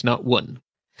arguments, not one.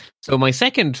 So my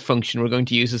second function we're going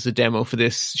to use as a demo for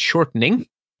this shortening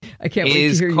I can't wait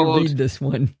to hear you read this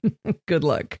one. Good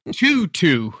luck.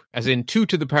 2, as in 2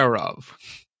 to the power of.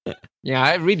 Yeah,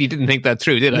 I really didn't think that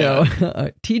through, did I? No,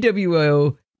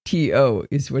 TWOTO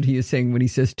is what he is saying when he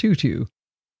says tutu.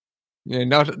 Yeah, I'm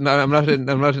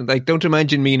not like, don't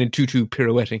imagine me in a tutu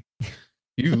pirouetting.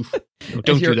 You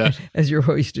don't do that. As you're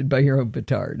hoisted by your own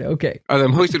petard. Okay. Oh,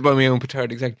 I'm hoisted by my own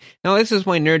petard, exactly. Now, this is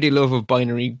my nerdy love of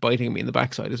binary biting me in the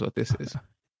backside, is what this is.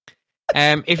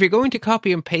 If you're going to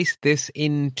copy and paste this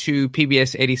into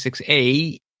PBS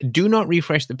 86A, do not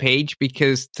refresh the page,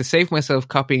 because to save myself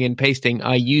copying and pasting,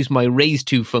 I use my raise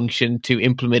to function to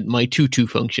implement my tutu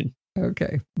function.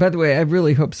 Okay. By the way, I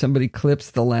really hope somebody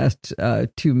clips the last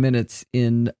 2 minutes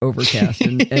in Overcast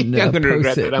and I'm going to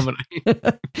regret it. that, haven't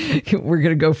I? We're going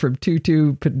to go from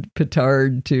tutu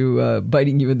petard to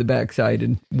biting you in the backside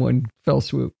in one fell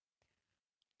swoop.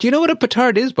 Do you know what a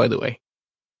petard is, by the way?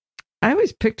 I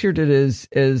always pictured it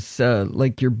as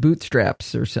like your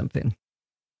bootstraps or something.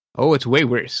 Oh, it's way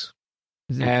worse.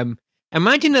 Imagine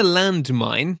a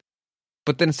landmine,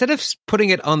 but then instead of putting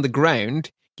it on the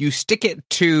ground, you stick it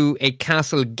to a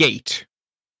castle gate.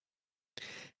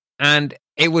 And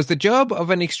it was the job of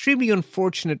an extremely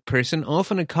unfortunate person,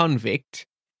 often a convict,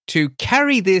 to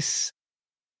carry this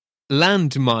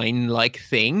landmine-like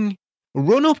thing,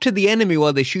 run up to the enemy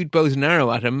while they shoot bows and arrow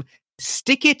at him,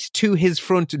 stick it to his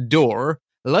front door,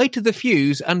 light the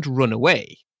fuse, and run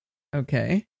away.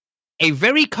 Okay. A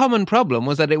very common problem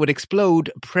was that it would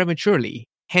explode prematurely,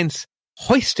 hence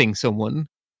hoisting someone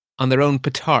on their own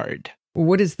petard.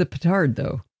 What is the petard,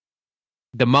 though?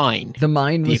 The mine. The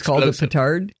mine was called a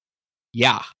petard?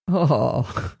 Yeah.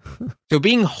 Oh. So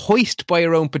being hoisted by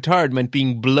your own petard meant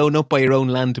being blown up by your own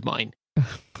landmine.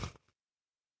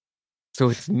 So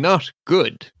it's not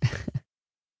good.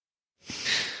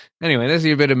 Anyway, this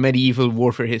is a bit of medieval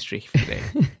warfare history for today.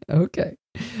 Okay.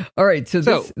 All right.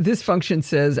 So this function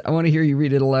says, I want to hear you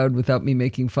read it aloud without me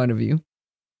making fun of you.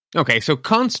 Okay. So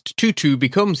const tutu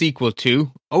becomes equal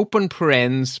to open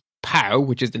parens pow,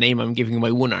 which is the name I'm giving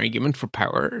my one argument for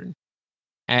power.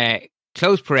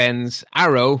 Close parens,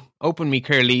 arrow, open me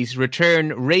curlies, return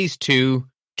raise to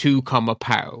 2,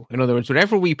 pow. In other words,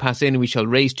 whatever we pass in, we shall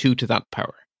raise 2 to that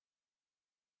power.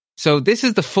 So this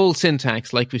is the full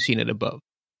syntax like we've seen it above.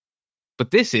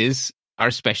 But this is our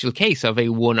special case of a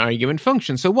one argument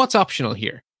function. So what's optional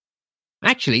here?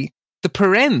 Actually, the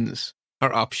parens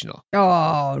are optional.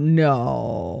 Oh,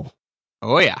 no.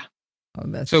 Oh, yeah.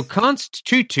 Oh, so const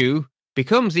tutu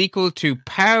becomes equal to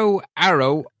pow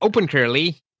arrow open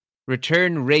curly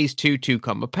return raise 2,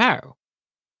 pow.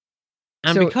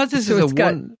 And because this is a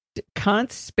one...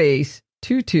 const space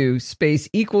tutu space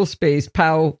equal space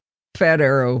pow fat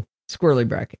arrow squirrely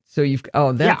bracket. So you've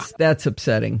that's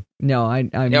upsetting. No, I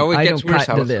don't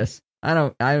cotton to this. I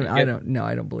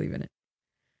don't believe in it.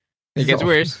 It gets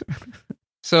worse.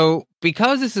 So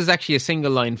because this is actually a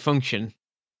single line function,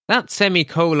 that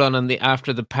semicolon on the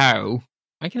after the pow,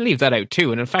 I can leave that out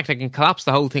too. And in fact, I can collapse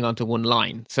the whole thing onto one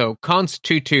line. So const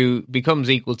tutu becomes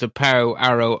equal to pow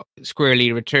arrow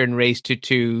squarely return raise to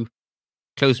 2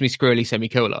 close me squarely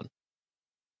semicolon.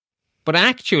 But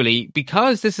actually,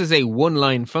 because this is a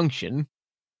one-line function,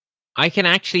 I can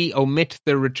actually omit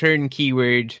the return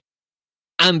keyword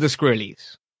and the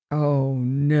squirrelies. Oh,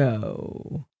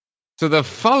 no. So the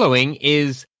following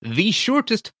is the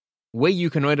shortest way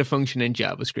you can write a function in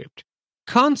JavaScript.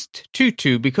 Const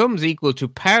tutu becomes equal to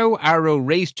pow arrow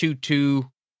raise to 2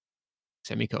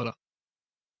 semicolon.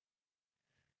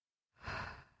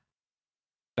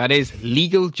 That is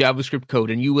legal JavaScript code,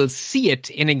 and you will see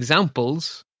it in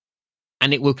examples.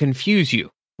 And it will confuse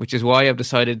you, which is why I've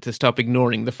decided to stop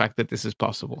ignoring the fact that this is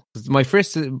possible.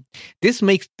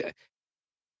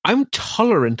 I'm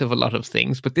tolerant of a lot of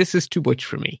things, but this is too much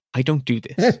for me. I don't do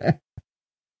this.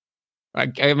 I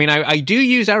do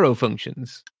use arrow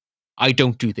functions. I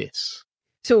don't do this.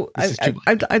 So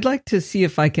I'd like to see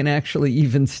if I can actually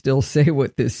even still say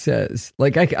what this says.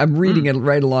 Like I'm reading it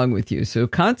right along with you. So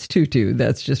const tutu,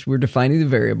 that's just we're defining the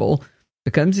variable,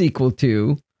 becomes equal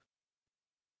to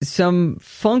some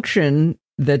function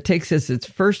that takes as its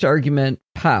first argument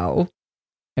pow,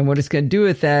 and what it's going to do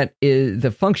with that is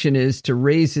the function is to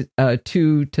raise it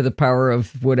 2 to the power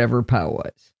of whatever pow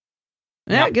was.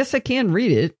 Yep. I guess I can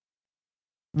read it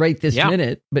right this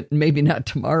minute, but maybe not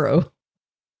tomorrow.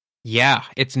 Yeah,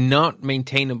 it's not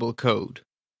maintainable code.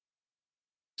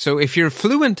 So if you're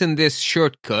fluent in this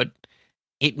shortcut,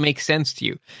 it makes sense to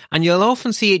you. And you'll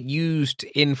often see it used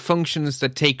in functions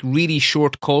that take really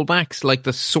short callbacks, like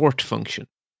the sort function.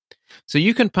 So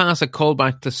you can pass a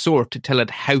callback to sort to tell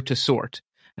it how to sort.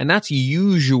 And that's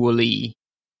usually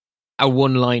a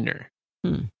one-liner.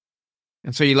 Hmm.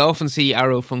 And so you'll often see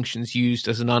arrow functions used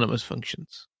as anonymous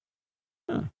functions.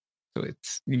 Huh. So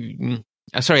it's,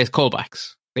 it's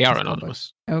callbacks. They are It's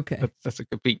anonymous. Okay. That's a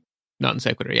complete non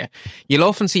sequitur, yeah. You'll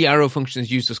often see arrow functions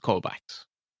used as callbacks.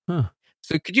 Huh.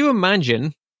 So could you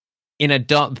imagine in a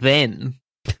 .then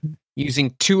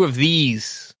using two of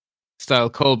these style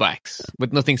callbacks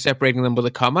with nothing separating them but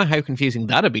a comma? How confusing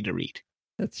that'd be to read.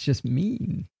 That's just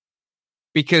mean.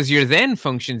 Because your then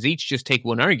functions each just take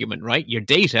one argument, right? Your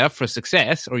data for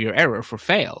success or your error for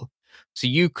fail. So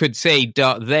you could say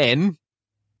 .then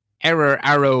error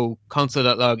arrow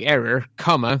console.log error,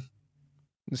 comma,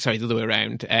 sorry, the other way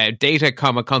around, data,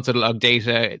 comma, console.log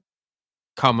data,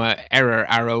 comma, error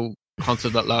arrow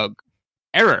console.log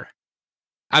error.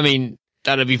 I mean,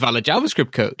 that'd be valid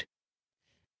JavaScript code.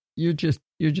 You're just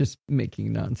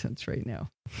making nonsense right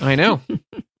now. I know.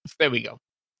 So there we go.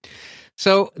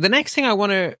 So the next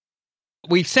thing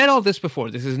we've said all this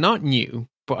before, this is not new,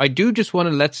 but I do just want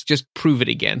to, let's just prove it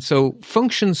again. So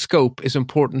function scope is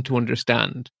important to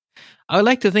understand. I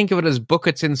like to think of it as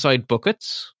buckets inside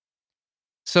buckets.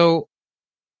 So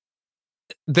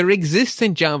there exists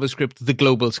in JavaScript the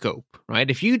global scope, right?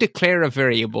 If you declare a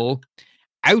variable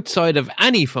outside of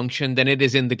any function, then it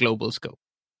is in the global scope.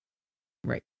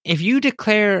 Right. If you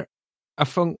declare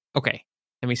okay,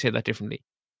 let me say that differently.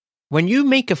 When you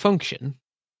make a function,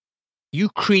 you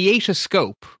create a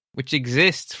scope which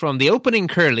exists from the opening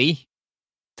curly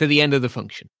to the end of the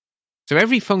function. So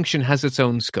every function has its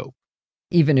own scope.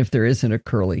 Even if there isn't a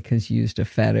curly because you used a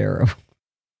fat arrow.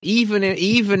 Even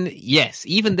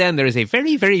then there is a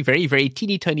very, very, very, very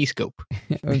teeny tiny scope.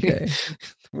 Okay.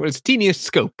 Well, it's teeniest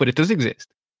scope, but it does exist.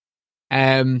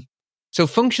 So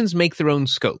functions make their own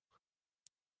scope.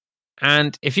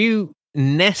 And if you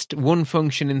nest one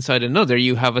function inside another,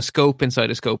 you have a scope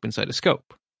inside a scope inside a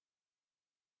scope.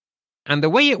 And the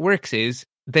way it works is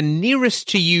the nearest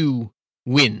to you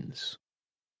wins.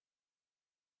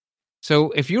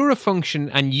 So if you're a function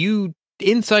and you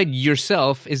inside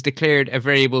yourself is declared a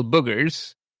variable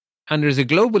boogers, and there's a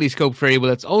globally scoped variable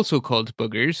that's also called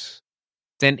boogers,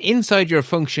 then inside your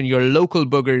function, your local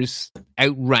boogers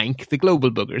outrank the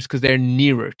global boogers because they're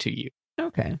nearer to you.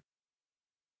 Okay.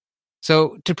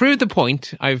 So to prove the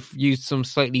point, I've used some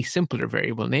slightly simpler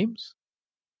variable names,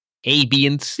 A, B,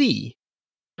 and C.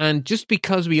 And just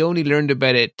because we only learned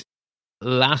about it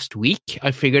last week,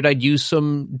 I figured I'd use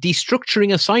some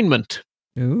destructuring assignment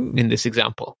in this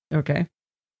example. Okay.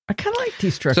 I kind of like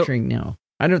destructuring now.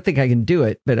 I don't think I can do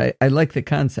it, but I like the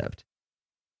concept.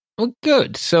 Oh,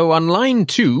 good. So on line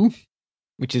 2,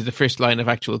 which is the first line of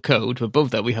actual code, above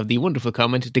that we have the wonderful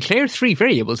comment, declare 3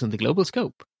 variables in the global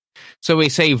scope. So we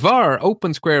say var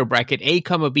open square bracket a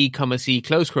comma b comma c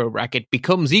close square bracket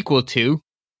becomes equal to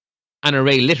an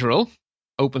array literal,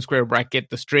 open square bracket,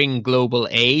 the string global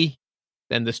a,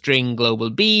 then the string global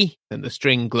b, then the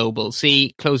string global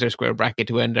c, close our square bracket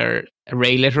to end our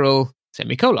array literal,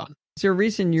 semicolon. Is there a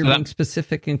reason you're being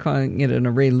specific in calling it an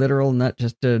array literal, not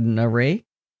just an array?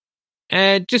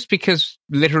 Just because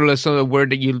literal is a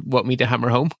word that you want me to hammer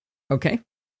home. Okay.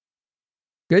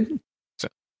 Good.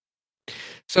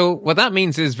 So what that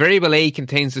means is variable A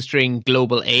contains the string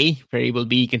global A, variable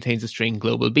B contains the string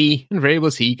global B, and variable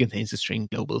C contains the string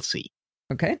global C.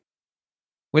 Okay.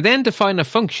 We then define a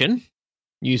function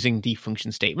using the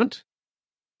function statement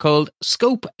called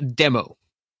scope demo.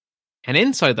 And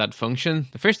inside that function,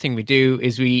 the first thing we do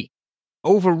is we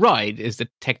override, is the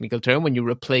technical term when you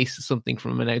replace something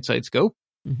from an outside scope.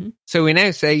 Mm-hmm. So we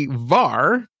now say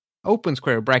var open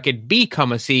square bracket b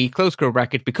comma c close square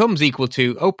bracket becomes equal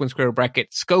to open square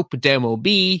bracket scope demo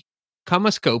b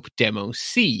comma scope demo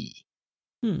c.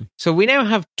 So we now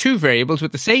have 2 variables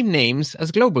with the same names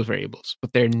as global variables,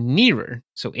 but they're nearer.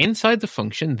 So inside the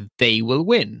function, they will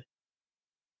win.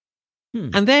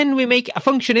 And then we make a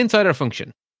function inside our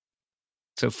function.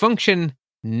 So function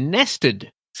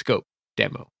nested scope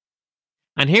demo.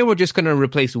 And here we're just going to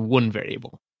replace one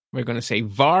variable. We're going to say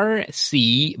var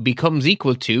c becomes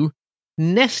equal to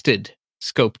nested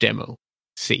scope demo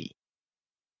c.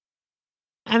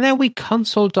 And then we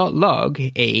console.log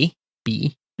a,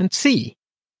 b, and c.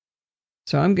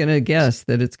 So I'm going to guess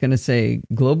that it's going to say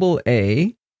global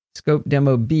A, scope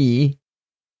demo B,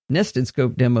 nested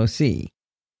scope demo C.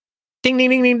 Ding, ding,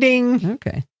 ding, ding, ding.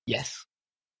 Okay. Yes.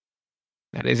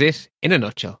 That is it in a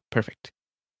nutshell. Perfect.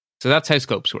 So that's how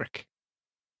scopes work.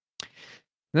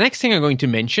 The next thing I'm going to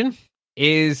mention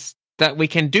is that we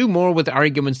can do more with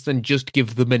arguments than just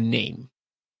give them a name.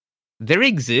 There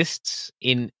exists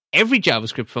in every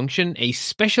JavaScript function a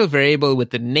special variable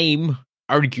with the name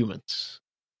arguments.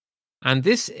 And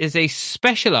this is a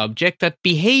special object that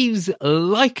behaves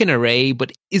like an array,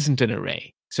 but isn't an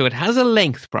array. So it has a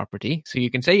length property. So you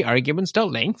can say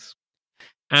arguments.length.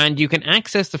 And you can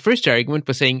access the first argument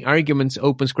by saying arguments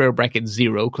open square bracket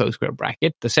 0, close square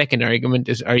bracket. The second argument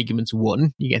is arguments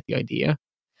 1. You get the idea.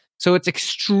 So it's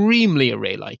extremely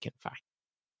array-like, in fact.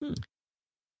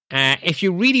 If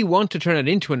you really want to turn it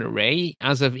into an array,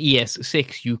 as of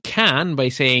ES6, you can by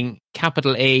saying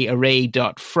capital A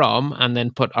array.from and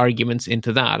then put arguments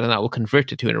into that, and that will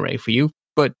convert it to an array for you.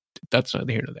 But that's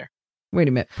neither here nor there. Wait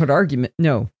a minute. Put argument?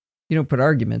 No, you don't put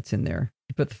arguments in there.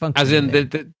 You put the function. As in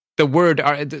the word,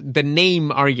 the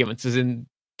name arguments, as in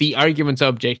the arguments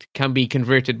object can be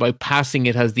converted by passing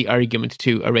it as the argument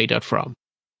to array.from.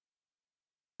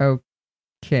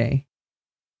 Okay.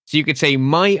 So you could say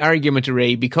my argument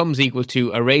array becomes equal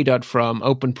to array.from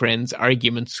open parens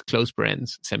arguments close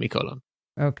parens semicolon.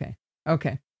 Okay.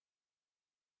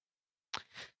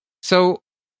 So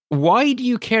why do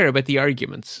you care about the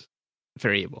arguments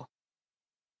variable?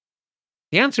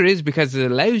 The answer is because it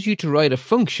allows you to write a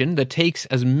function that takes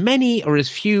as many or as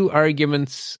few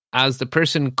arguments as the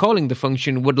person calling the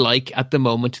function would like at the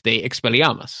moment they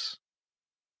Expelliarmus.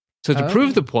 So to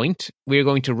prove the point, we're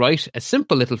going to write a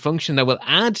simple little function that will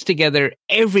add together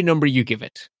every number you give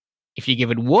it. If you give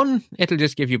it 1, it'll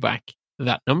just give you back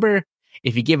that number.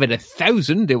 If you give it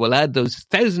 1,000, it will add those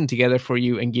 1,000 together for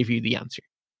you and give you the answer.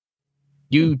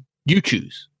 You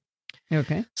choose.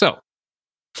 Okay. So,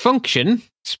 function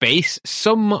space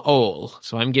sum all.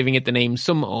 So I'm giving it the name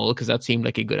sum all because that seemed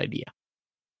like a good idea.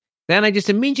 Then I just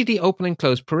immediately open and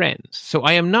close parens. So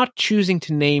I am not choosing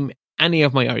to name any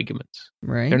of my arguments.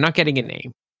 Right. They're not getting a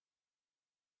name.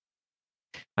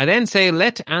 I then say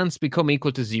let ans become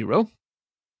equal to 0.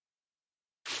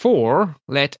 For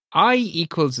let I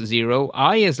equals 0,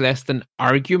 I is less than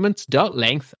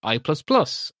arguments.length I++.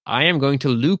 I am going to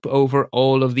loop over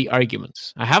all of the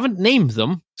arguments. I haven't named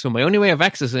them, so my only way of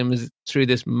accessing them is through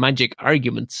this magic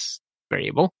arguments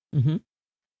variable. Mm-hmm.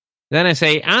 Then I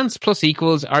say ans plus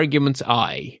equals arguments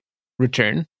I.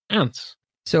 Return ans.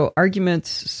 So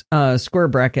arguments square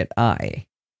bracket I.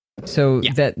 So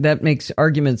that makes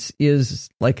arguments is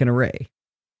like an array.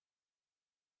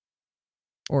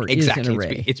 Or exactly. is an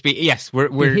array. Yes, we're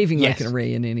behaving like an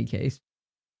array in any case.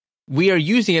 We are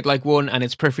using it like one, and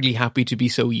it's perfectly happy to be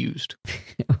so used.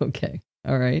 Okay.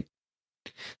 All right.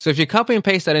 So if you copy and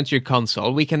paste that into your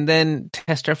console, we can then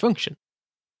test our function.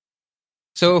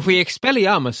 So if we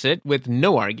Expelliarmus it with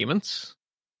no arguments,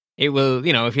 it will,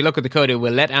 if you look at the code, it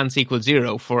will let ans equal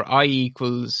 0 for I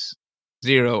equals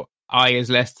 0. I is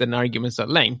less than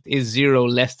arguments.length. Is 0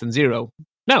 less than 0?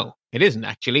 No, it isn't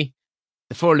actually.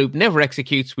 The for loop never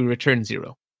executes, we return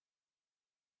 0.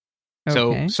 Okay.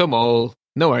 So sum all,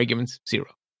 no arguments, 0.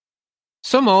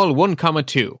 Sum all 1,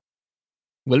 2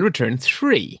 will return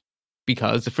 3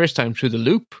 because the first time through the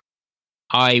loop,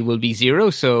 I will be 0,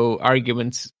 so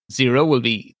arguments 0 will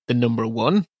be the number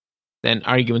 1. Then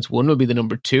arguments 1 will be the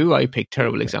number 2. I picked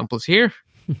terrible examples here.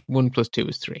 1 plus 2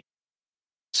 is 3.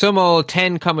 Sum all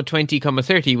 10, 20,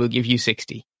 30 will give you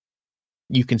 60.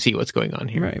 You can see what's going on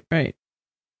here. Right.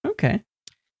 Okay.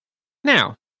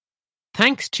 Now,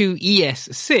 thanks to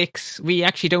ES6, we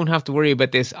actually don't have to worry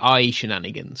about this I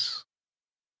shenanigans.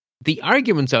 The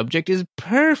arguments object is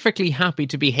perfectly happy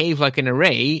to behave like an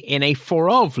array in a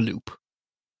for-of loop.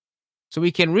 So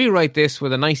we can rewrite this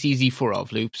with a nice easy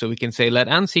for-of loop. So we can say let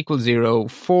ans equal 0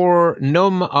 for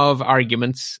num of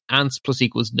arguments, ans plus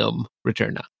equals num,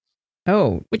 return that.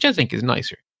 Oh. Which I think is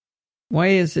nicer. Why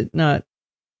is it not?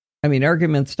 I mean,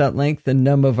 arguments.length and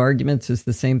num of arguments is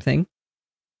the same thing?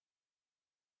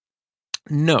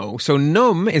 No. So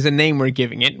num is a name we're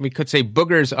giving it. We could say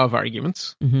boogers of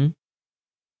arguments. Mm-hmm.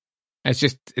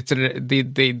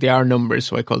 They are numbers,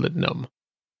 so I called it num.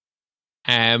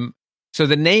 So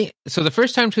the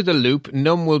first time through the loop,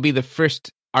 num will be the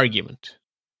first argument.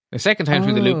 The second time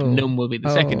through the loop, num will be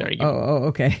the second argument. Oh,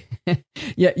 okay.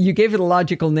 Yeah, you gave it a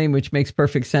logical name, which makes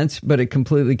perfect sense, but it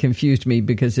completely confused me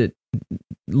because it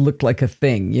looked like a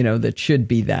thing, that should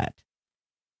be that.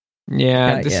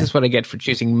 Yeah, this is what I get for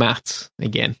choosing maths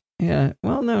again. Yeah,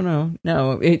 well, no.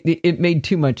 It made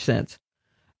too much sense.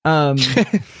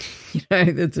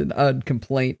 That's an odd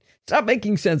complaint. Stop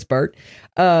making sense, Bart.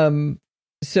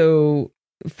 So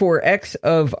for x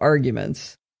of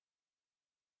arguments,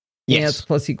 yes,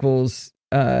 plus equals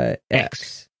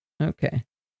x. Okay.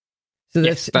 So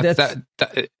that's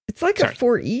it's like a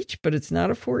for each, but it's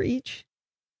not a for each.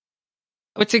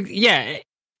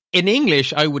 In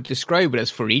English, I would describe it as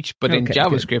for each, but in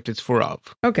JavaScript, it's for of.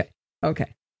 Okay.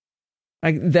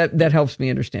 That helps me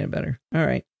understand better. All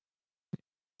right.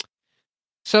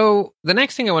 So the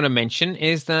next thing I want to mention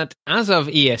is that as of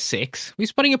ES6, we're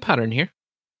spotting a pattern here.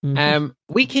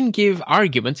 We can give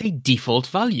arguments a default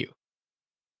value.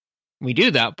 We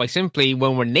do that by simply,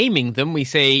 when we're naming them, we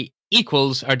say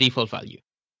equals our default value.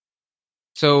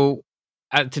 So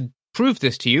to prove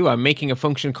this to you, I'm making a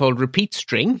function called repeat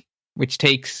string, which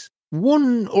takes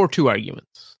 1 or 2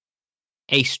 arguments.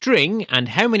 A string and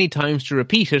how many times to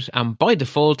repeat it, and by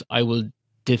default, I will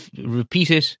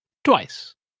repeat it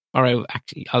twice. Or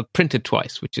I'll print it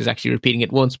twice, which is actually repeating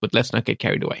it once, but let's not get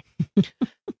carried away.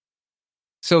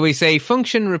 So we say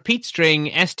function repeat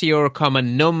string str,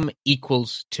 num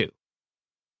equals 2.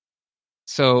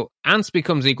 So ans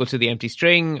becomes equal to the empty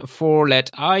string. For let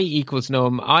I equals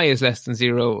num, I is less than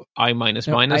 0, I minus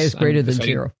minus. I is greater than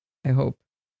 0, I hope.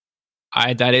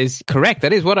 That is correct.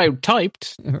 That is what I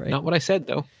typed, right. Not what I said,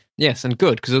 though. Yes, and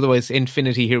good, because otherwise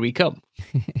infinity, here we come.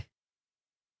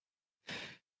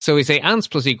 So we say ans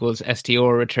plus equals str,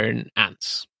 return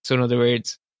ans. So in other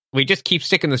words, we just keep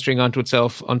sticking the string onto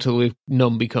itself until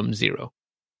num becomes 0.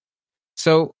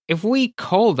 So if we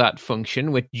call that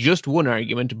function with just one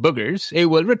argument, boogers, it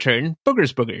will return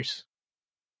boogers.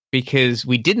 Because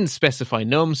we didn't specify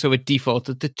num, so it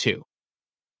defaulted to 2.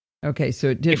 Okay, so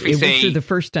it went through the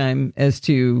first time as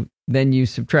 2, then you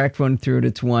subtract 1 through it,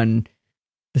 it's 1.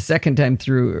 The second time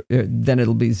through, then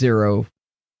it'll be 0,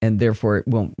 and therefore it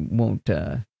won't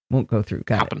go through.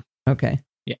 Got it. Okay.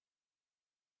 Yeah.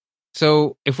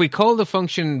 So if we call the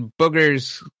function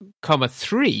boogers,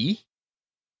 3,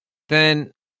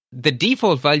 then the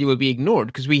default value will be ignored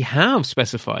because we have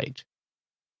specified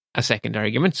a second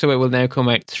argument, so it will now come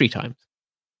out 3 times.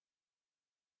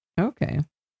 Okay.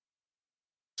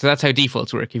 So that's how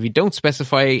defaults work. If you don't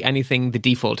specify anything, the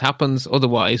default happens.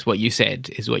 Otherwise, what you said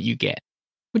is what you get,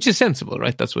 which is sensible,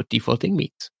 right? That's what defaulting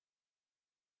means.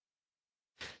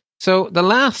 So the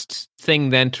last thing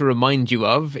then to remind you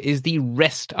of is the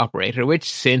REST operator, which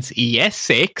since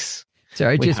ES6...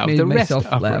 Sorry, I just made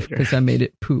myself laugh because I made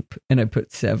it poop and I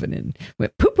put 7 in.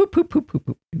 Went poop, poop, poop, poop, poop,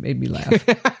 poop. It made me laugh.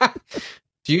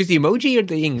 Do you use the emoji or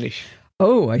the English?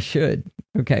 Oh, I should.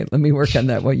 Okay, let me work on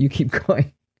that while you keep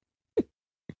going.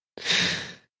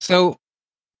 So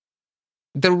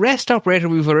the REST operator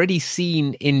we've already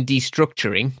seen in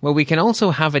destructuring. Well, we can also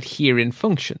have it here in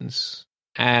functions.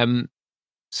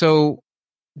 So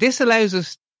this allows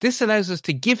us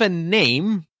to give a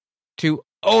name to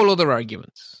all other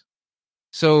arguments.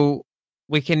 So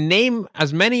we can name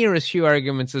as many or as few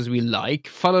arguments as we like,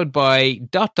 followed by ...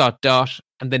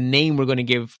 and the name we're going to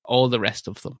give all the rest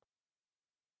of them.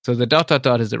 So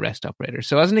the ... is the REST operator.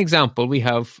 So as an example, we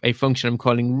have a function I'm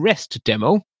calling REST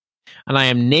demo, and I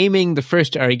am naming the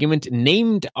first argument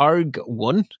named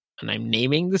arg1, and I'm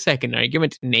naming the second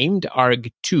argument named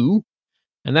arg2,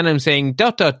 and then I'm saying ...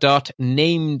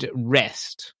 named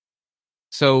rest.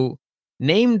 So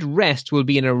named rest will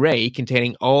be an array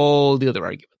containing all the other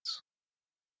arguments.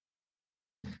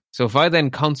 So if I then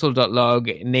console.log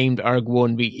named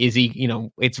arg1 is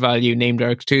its value, named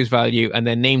arg2's value, and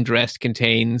then named rest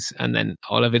contains, and then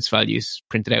all of its values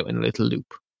printed out in a little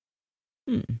loop.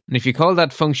 And if you call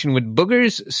that function with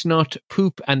boogers, snot,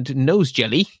 poop, and nose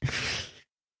jelly,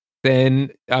 then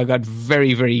I got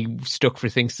very, very stuck for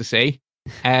things to say.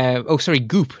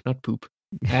 Goop, not poop.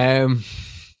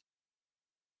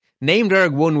 Named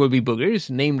arg1 will be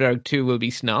boogers, named arg2 will be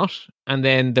snot, and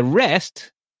then the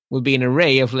rest will be an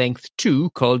array of length 2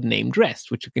 called named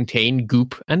rest, which will contain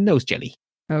goop and nose jelly.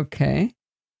 Okay.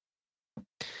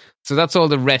 So that's all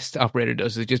the REST operator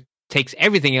does. It just takes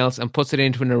everything else and puts it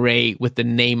into an array with the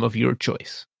name of your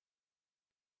choice,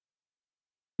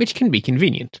 which can be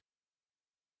convenient.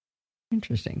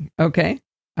 Interesting. Okay.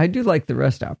 I do like the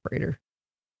REST operator.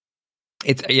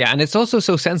 And it's also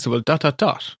so sensible, ...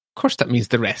 Of course, that means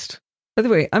the rest. By the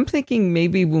way, I'm thinking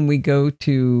maybe when we go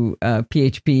to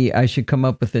PHP, I should come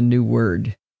up with a new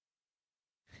word.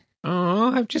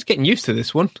 Oh, I'm just getting used to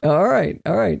this one. All right.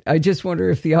 I just wonder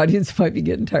if the audience might be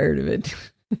getting tired of it.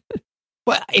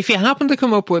 Well, if you happen to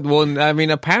come up with one, I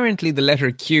mean, apparently the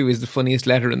letter Q is the funniest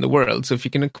letter in the world. So if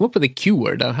you can come up with a Q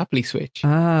word, I'll happily switch.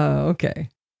 Ah, okay.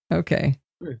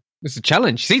 It's a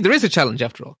challenge. See, there is a challenge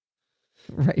after all.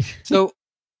 Right. So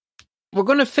we're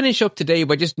going to finish up today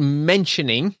by just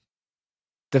mentioning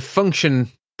the function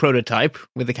prototype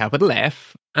with a capital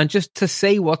F and just to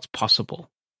say what's possible.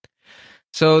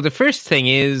 So the first thing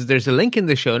is there's a link in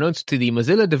the show notes to the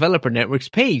Mozilla Developer Network's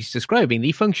page describing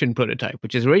the function prototype,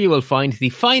 which is where you will find the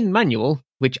fine manual,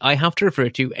 which I have to refer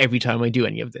to every time I do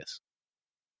any of this.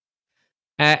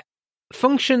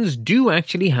 Functions do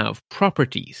actually have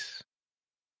properties.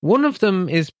 One of them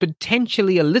is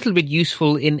potentially a little bit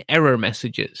useful in error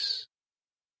messages.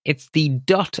 It's the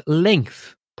dot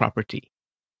length property,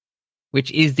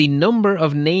 which is the number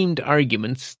of named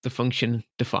arguments the function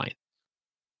defines.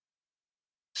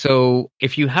 So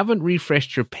if you haven't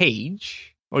refreshed your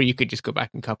page, or you could just go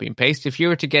back and copy and paste, if you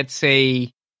were to get,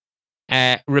 say,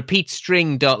 repeat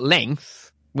string dot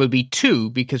length will be 2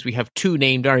 because we have 2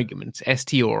 named arguments,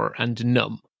 str and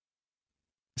num.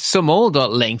 Sum all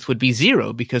dot length would be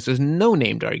 0 because there's no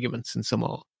named arguments in sum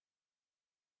all.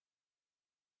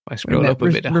 If I scroll up a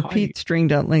bit. Repeat string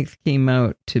dot length came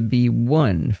out to be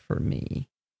 1 for me.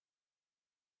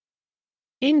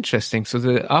 Interesting. So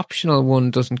the optional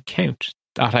one doesn't count.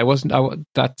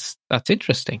 That's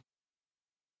interesting.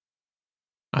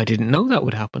 I didn't know that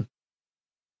would happen.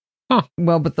 Huh.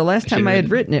 Well, but the last time I had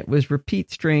written it was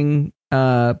repeat string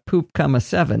poop comma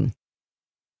 7.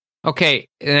 Okay,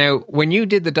 now when you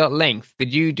did the dot length,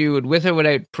 did you do it with or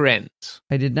without parens?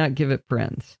 I did not give it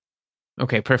parens.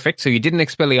 Okay, perfect. So you didn't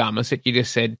Expelliarmus it. You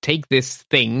just said, take this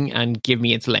thing and give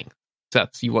me its length. So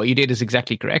that's what you did is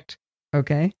exactly correct.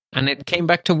 Okay. And it came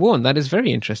back to 1. That is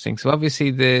very interesting. So obviously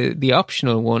the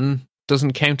optional one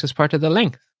doesn't count as part of the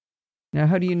length. Now,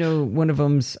 how do you know one of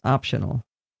them's optional?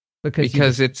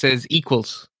 Because it says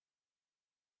equals.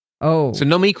 Oh. So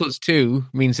num equals 2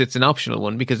 means it's an optional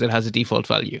one because it has a default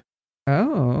value.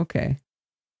 Oh, okay.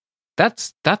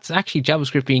 That's actually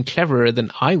JavaScript being cleverer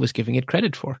than I was giving it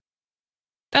credit for.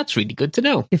 That's really good to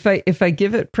know. If I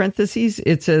give it parentheses,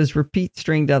 it says repeat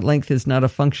string dot length is not a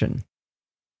function.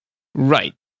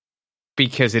 Right.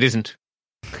 Because it isn't.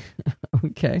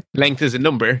 Okay. Length is a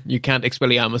number. You can't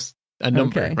Expelliarmus a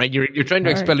number, right? You're trying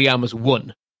to Expelliarmus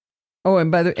 1. Oh,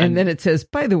 and then it says,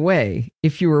 by the way,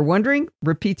 if you were wondering,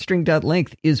 repeat string dot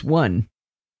length is 1.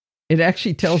 It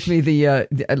actually tells me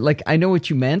I know what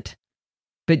you meant,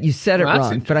 but you said it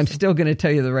wrong, but I'm still going to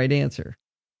tell you the right answer.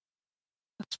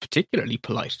 That's particularly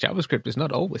polite. JavaScript is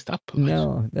not always that polite.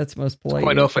 No, that's most polite. It's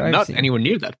quite often not anywhere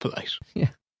near that polite. Yeah.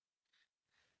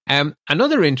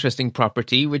 Another interesting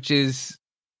property, which is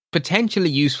potentially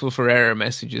useful for error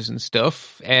messages and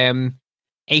stuff,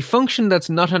 a function that's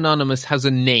not anonymous has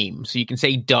a name. So you can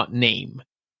say .name.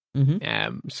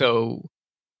 Mm-hmm. So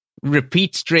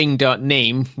repeat string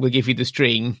 .name will give you the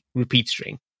string repeat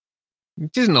string.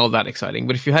 Which isn't all that exciting,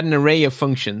 but if you had an array of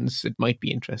functions, it might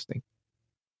be interesting.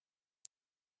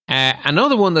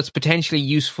 Another one that's potentially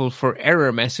useful for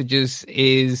error messages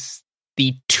is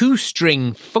the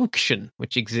toString function,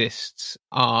 which exists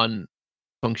on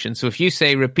functions. So if you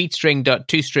say repeat string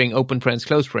 .toString open parens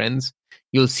close parens,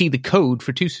 you'll see the code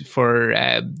for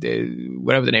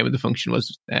whatever the name of the function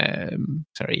was.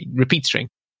 Repeat string.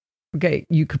 Okay,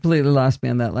 you completely lost me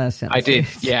on that last sentence. I did,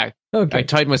 yeah. Okay. I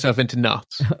tied myself into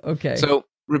knots. Okay. So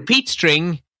repeat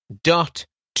string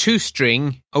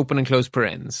 .toString open and close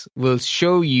parens will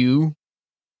show you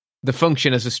the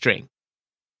function as a string,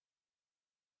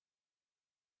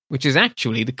 which is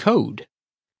actually the code.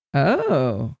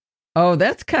 Oh,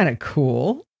 that's kind of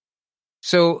cool.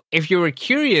 So if you were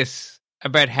curious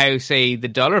about how, say, the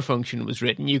dollar function was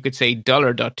written, you could say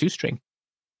 $.toString.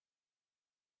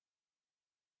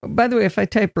 By the way, if I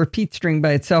type repeat string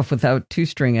by itself without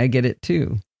toString, I get it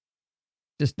too.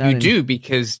 Just not do,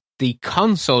 because the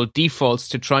console defaults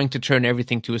to trying to turn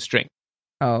everything to a string.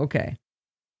 Oh, okay.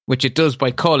 Which it does by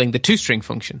calling the toString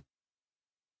function.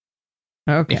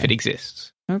 Okay. If it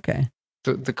exists. Okay.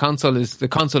 So the console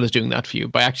is doing that for you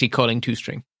by actually calling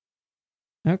toString.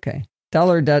 Okay.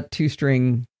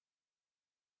 $.toString.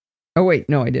 Oh wait,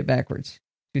 no, I did backwards.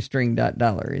 toString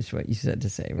 $. Is what you said to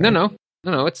say, right?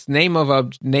 No. It's name of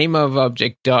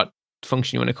object dot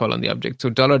function you want to call on the object. So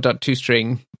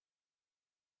 $.toString.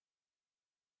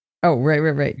 Oh,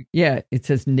 right. Yeah, it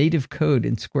says native code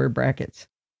in square brackets.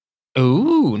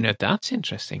 Oh, now that's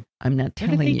interesting. I'm not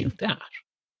telling you that.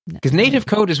 Because native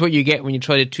code is what you get when you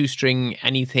try to toString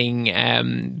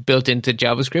anything built into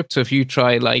JavaScript. So if you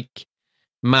try like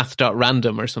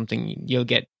math.random or something, you'll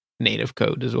get native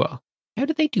code as well. How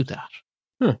do they do that?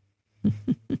 Huh.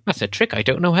 That's a trick I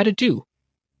don't know how to do.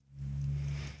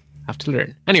 Have to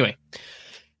learn. Anyway,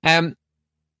 the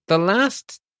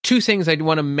last two things I'd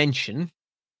want to mention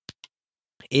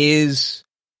is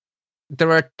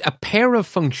there are a pair of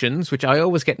functions which I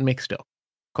always get mixed up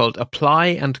called apply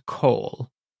and call.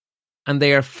 And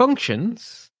they are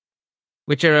functions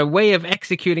which are a way of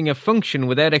executing a function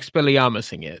without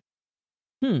Expelliarmusing it.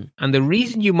 And the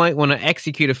reason you might want to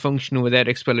execute a function without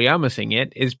Expelliarmusing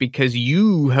it is because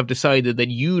you have decided that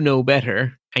you know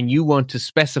better and you want to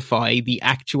specify the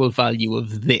actual value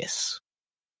of this.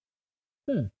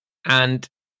 And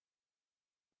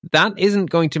that isn't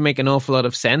going to make an awful lot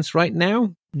of sense right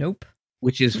now. Nope.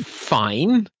 which is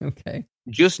fine. Okay.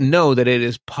 Just know that it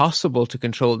is possible to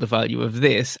control the value of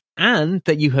this, and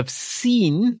that you have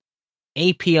seen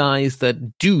APIs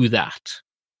that do that.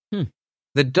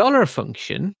 The dollar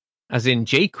function, as in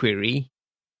jQuery,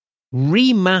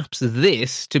 remaps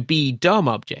this to be DOM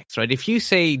objects, right? If you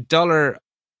say dollar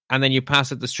and then you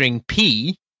pass it the string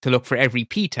P to look for every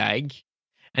P tag,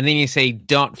 and then you say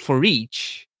dot for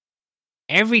each,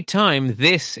 every time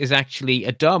this is actually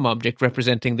a DOM object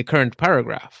representing the current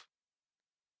paragraph.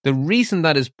 The reason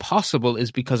that is possible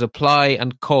is because apply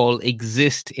and call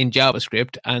exist in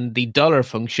JavaScript, and the dollar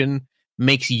function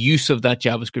makes use of that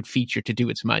JavaScript feature to do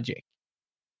its magic.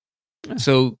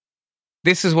 So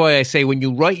this is why I say when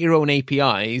you write your own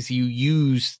APIs, you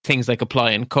use things like apply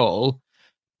and call.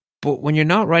 But when you're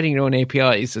not writing your own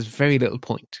APIs, there's very little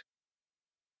point.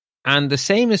 And the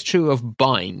same is true of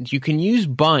bind. You can use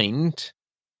bind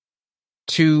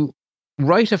to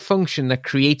write a function that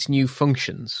creates new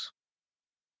functions.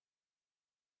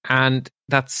 And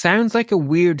that sounds like a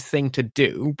weird thing to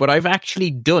do, but I've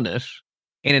actually done it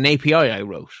in an API I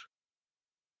wrote.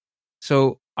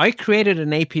 So I created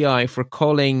an API for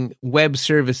calling web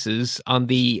services on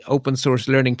the open source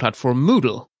learning platform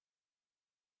Moodle.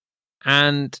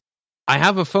 And I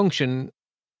have a function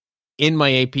in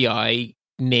my API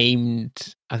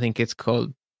named, I think it's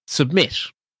called submit,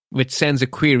 which sends a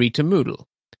query to Moodle.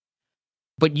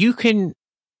 But you can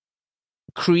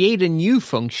create a new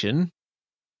function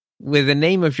with a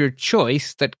name of your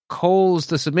choice that calls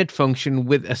the submit function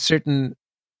with a certain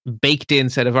baked in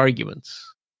set of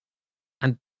arguments.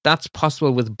 And that's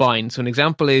possible with bind. So an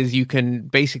example is you can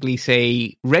basically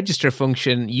say register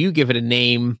function, you give it a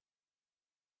name,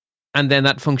 and then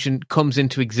that function comes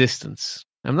into existence.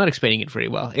 I'm not explaining it very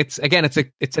well. It's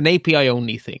an API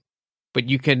only thing, but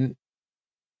you can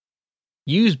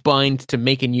use bind to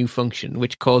make a new function,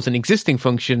 which calls an existing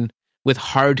function with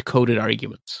hard coded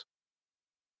arguments.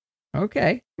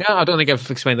 Okay. No, I don't think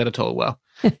I've explained that at all well.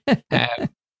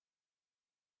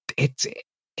 It's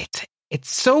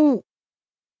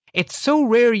so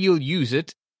rare you'll use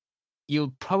it.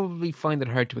 You'll probably find it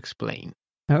hard to explain.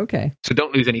 Okay. So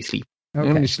don't lose any sleep. Okay.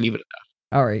 I'm just leave it at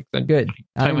that. All right. Good.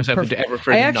 Time myself into ever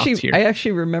further knots here. I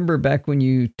actually remember back when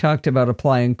you talked about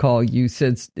apply and call, you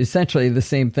said essentially the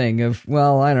same thing of,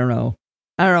 well, I don't know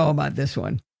about this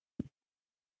one.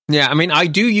 Yeah, I mean, I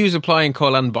do use apply and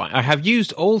call and bind. I have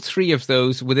used all three of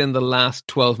those within the last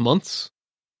 12 months,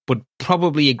 but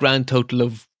probably a grand total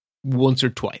of once or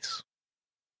twice.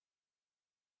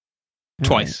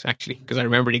 Twice, actually, because I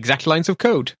remember the exact lines of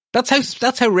code. That's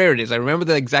how rare it is. I remember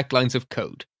the exact lines of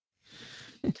code.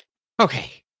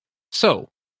 Okay, so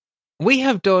we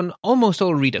have done almost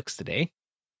all Redux today.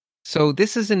 So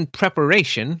this is in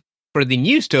preparation for the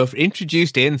new stuff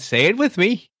introduced in, say it with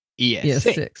me,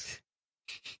 ES6.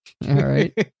 All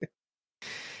right.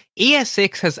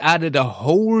 ES6 has added a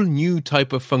whole new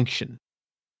type of function.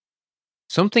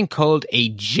 Something called a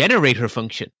generator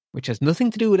function, which has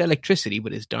nothing to do with electricity,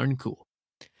 but is darn cool.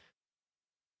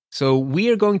 So we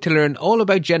are going to learn all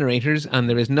about generators, and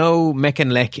there is no mech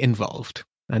and lech involved.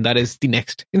 And that is the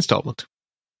next installment.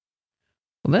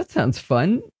 Well, that sounds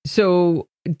fun. So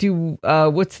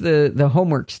what's the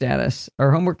homework status?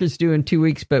 Our homework is due in 2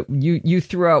 weeks, but you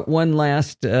threw out one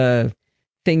last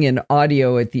thing in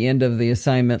audio at the end of the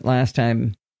assignment last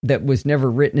time that was never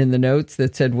written in the notes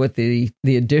that said what the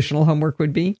additional homework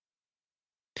would be.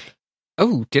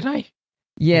 Oh, did I?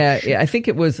 Yeah, I think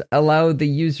it was allow the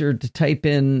user to type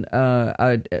in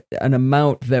an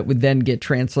amount that would then get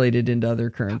translated into other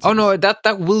currencies. Oh no,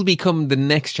 that will become the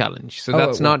next challenge. So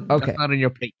that's not on your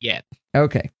plate yet.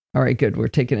 Okay. All right, good. We're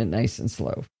taking it nice and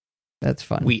slow. That's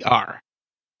fun. We are.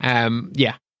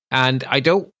 Yeah. And I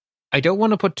don't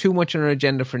want to put too much on our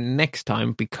agenda for next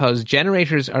time because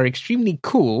generators are extremely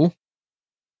cool,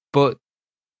 but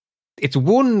it's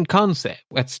one concept.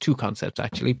 That's two concepts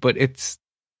actually, but it's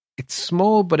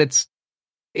small, but it's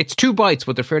 2 bytes,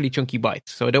 but they're fairly chunky bytes.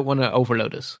 So I don't want to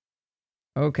overload us.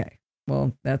 Okay.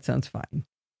 Well, that sounds fine.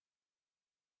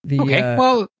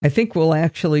 Well, I think we'll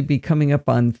actually be coming up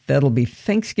on, that'll be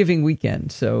Thanksgiving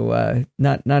weekend. So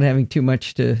not having too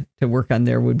much to work on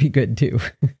there would be good too.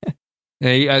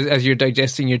 As you're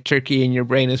digesting your turkey and your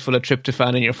brain is full of tryptophan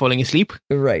and you're falling asleep.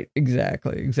 Right.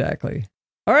 Exactly.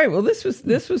 All right. Well, this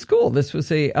was cool. This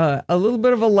was a little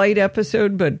bit of a light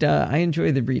episode, but I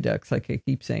enjoy the Redux, like I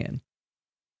keep saying.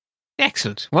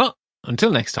 Excellent. Well,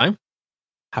 until next time,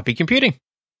 happy computing.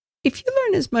 If you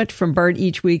learn as much from Bart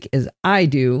each week as I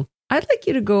do, I'd like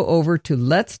you to go over to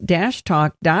lets-talk.ie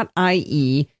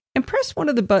and press one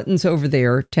of the buttons over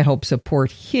there to help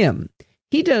support him.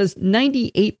 He does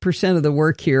 98% of the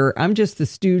work here. I'm just the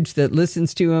stooge that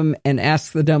listens to him and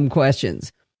asks the dumb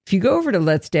questions. If you go over to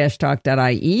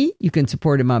lets-talk.ie, you can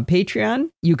support him on Patreon,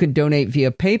 you can donate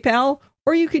via PayPal,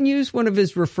 or you can use one of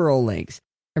his referral links.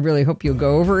 I really hope you'll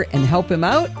go over and help him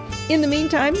out. In the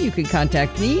meantime, you can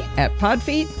contact me at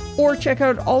Podfeet or check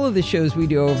out all of the shows we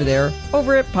do over there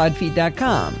over at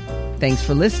podfeet.com. Thanks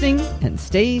for listening and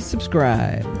stay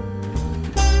subscribed.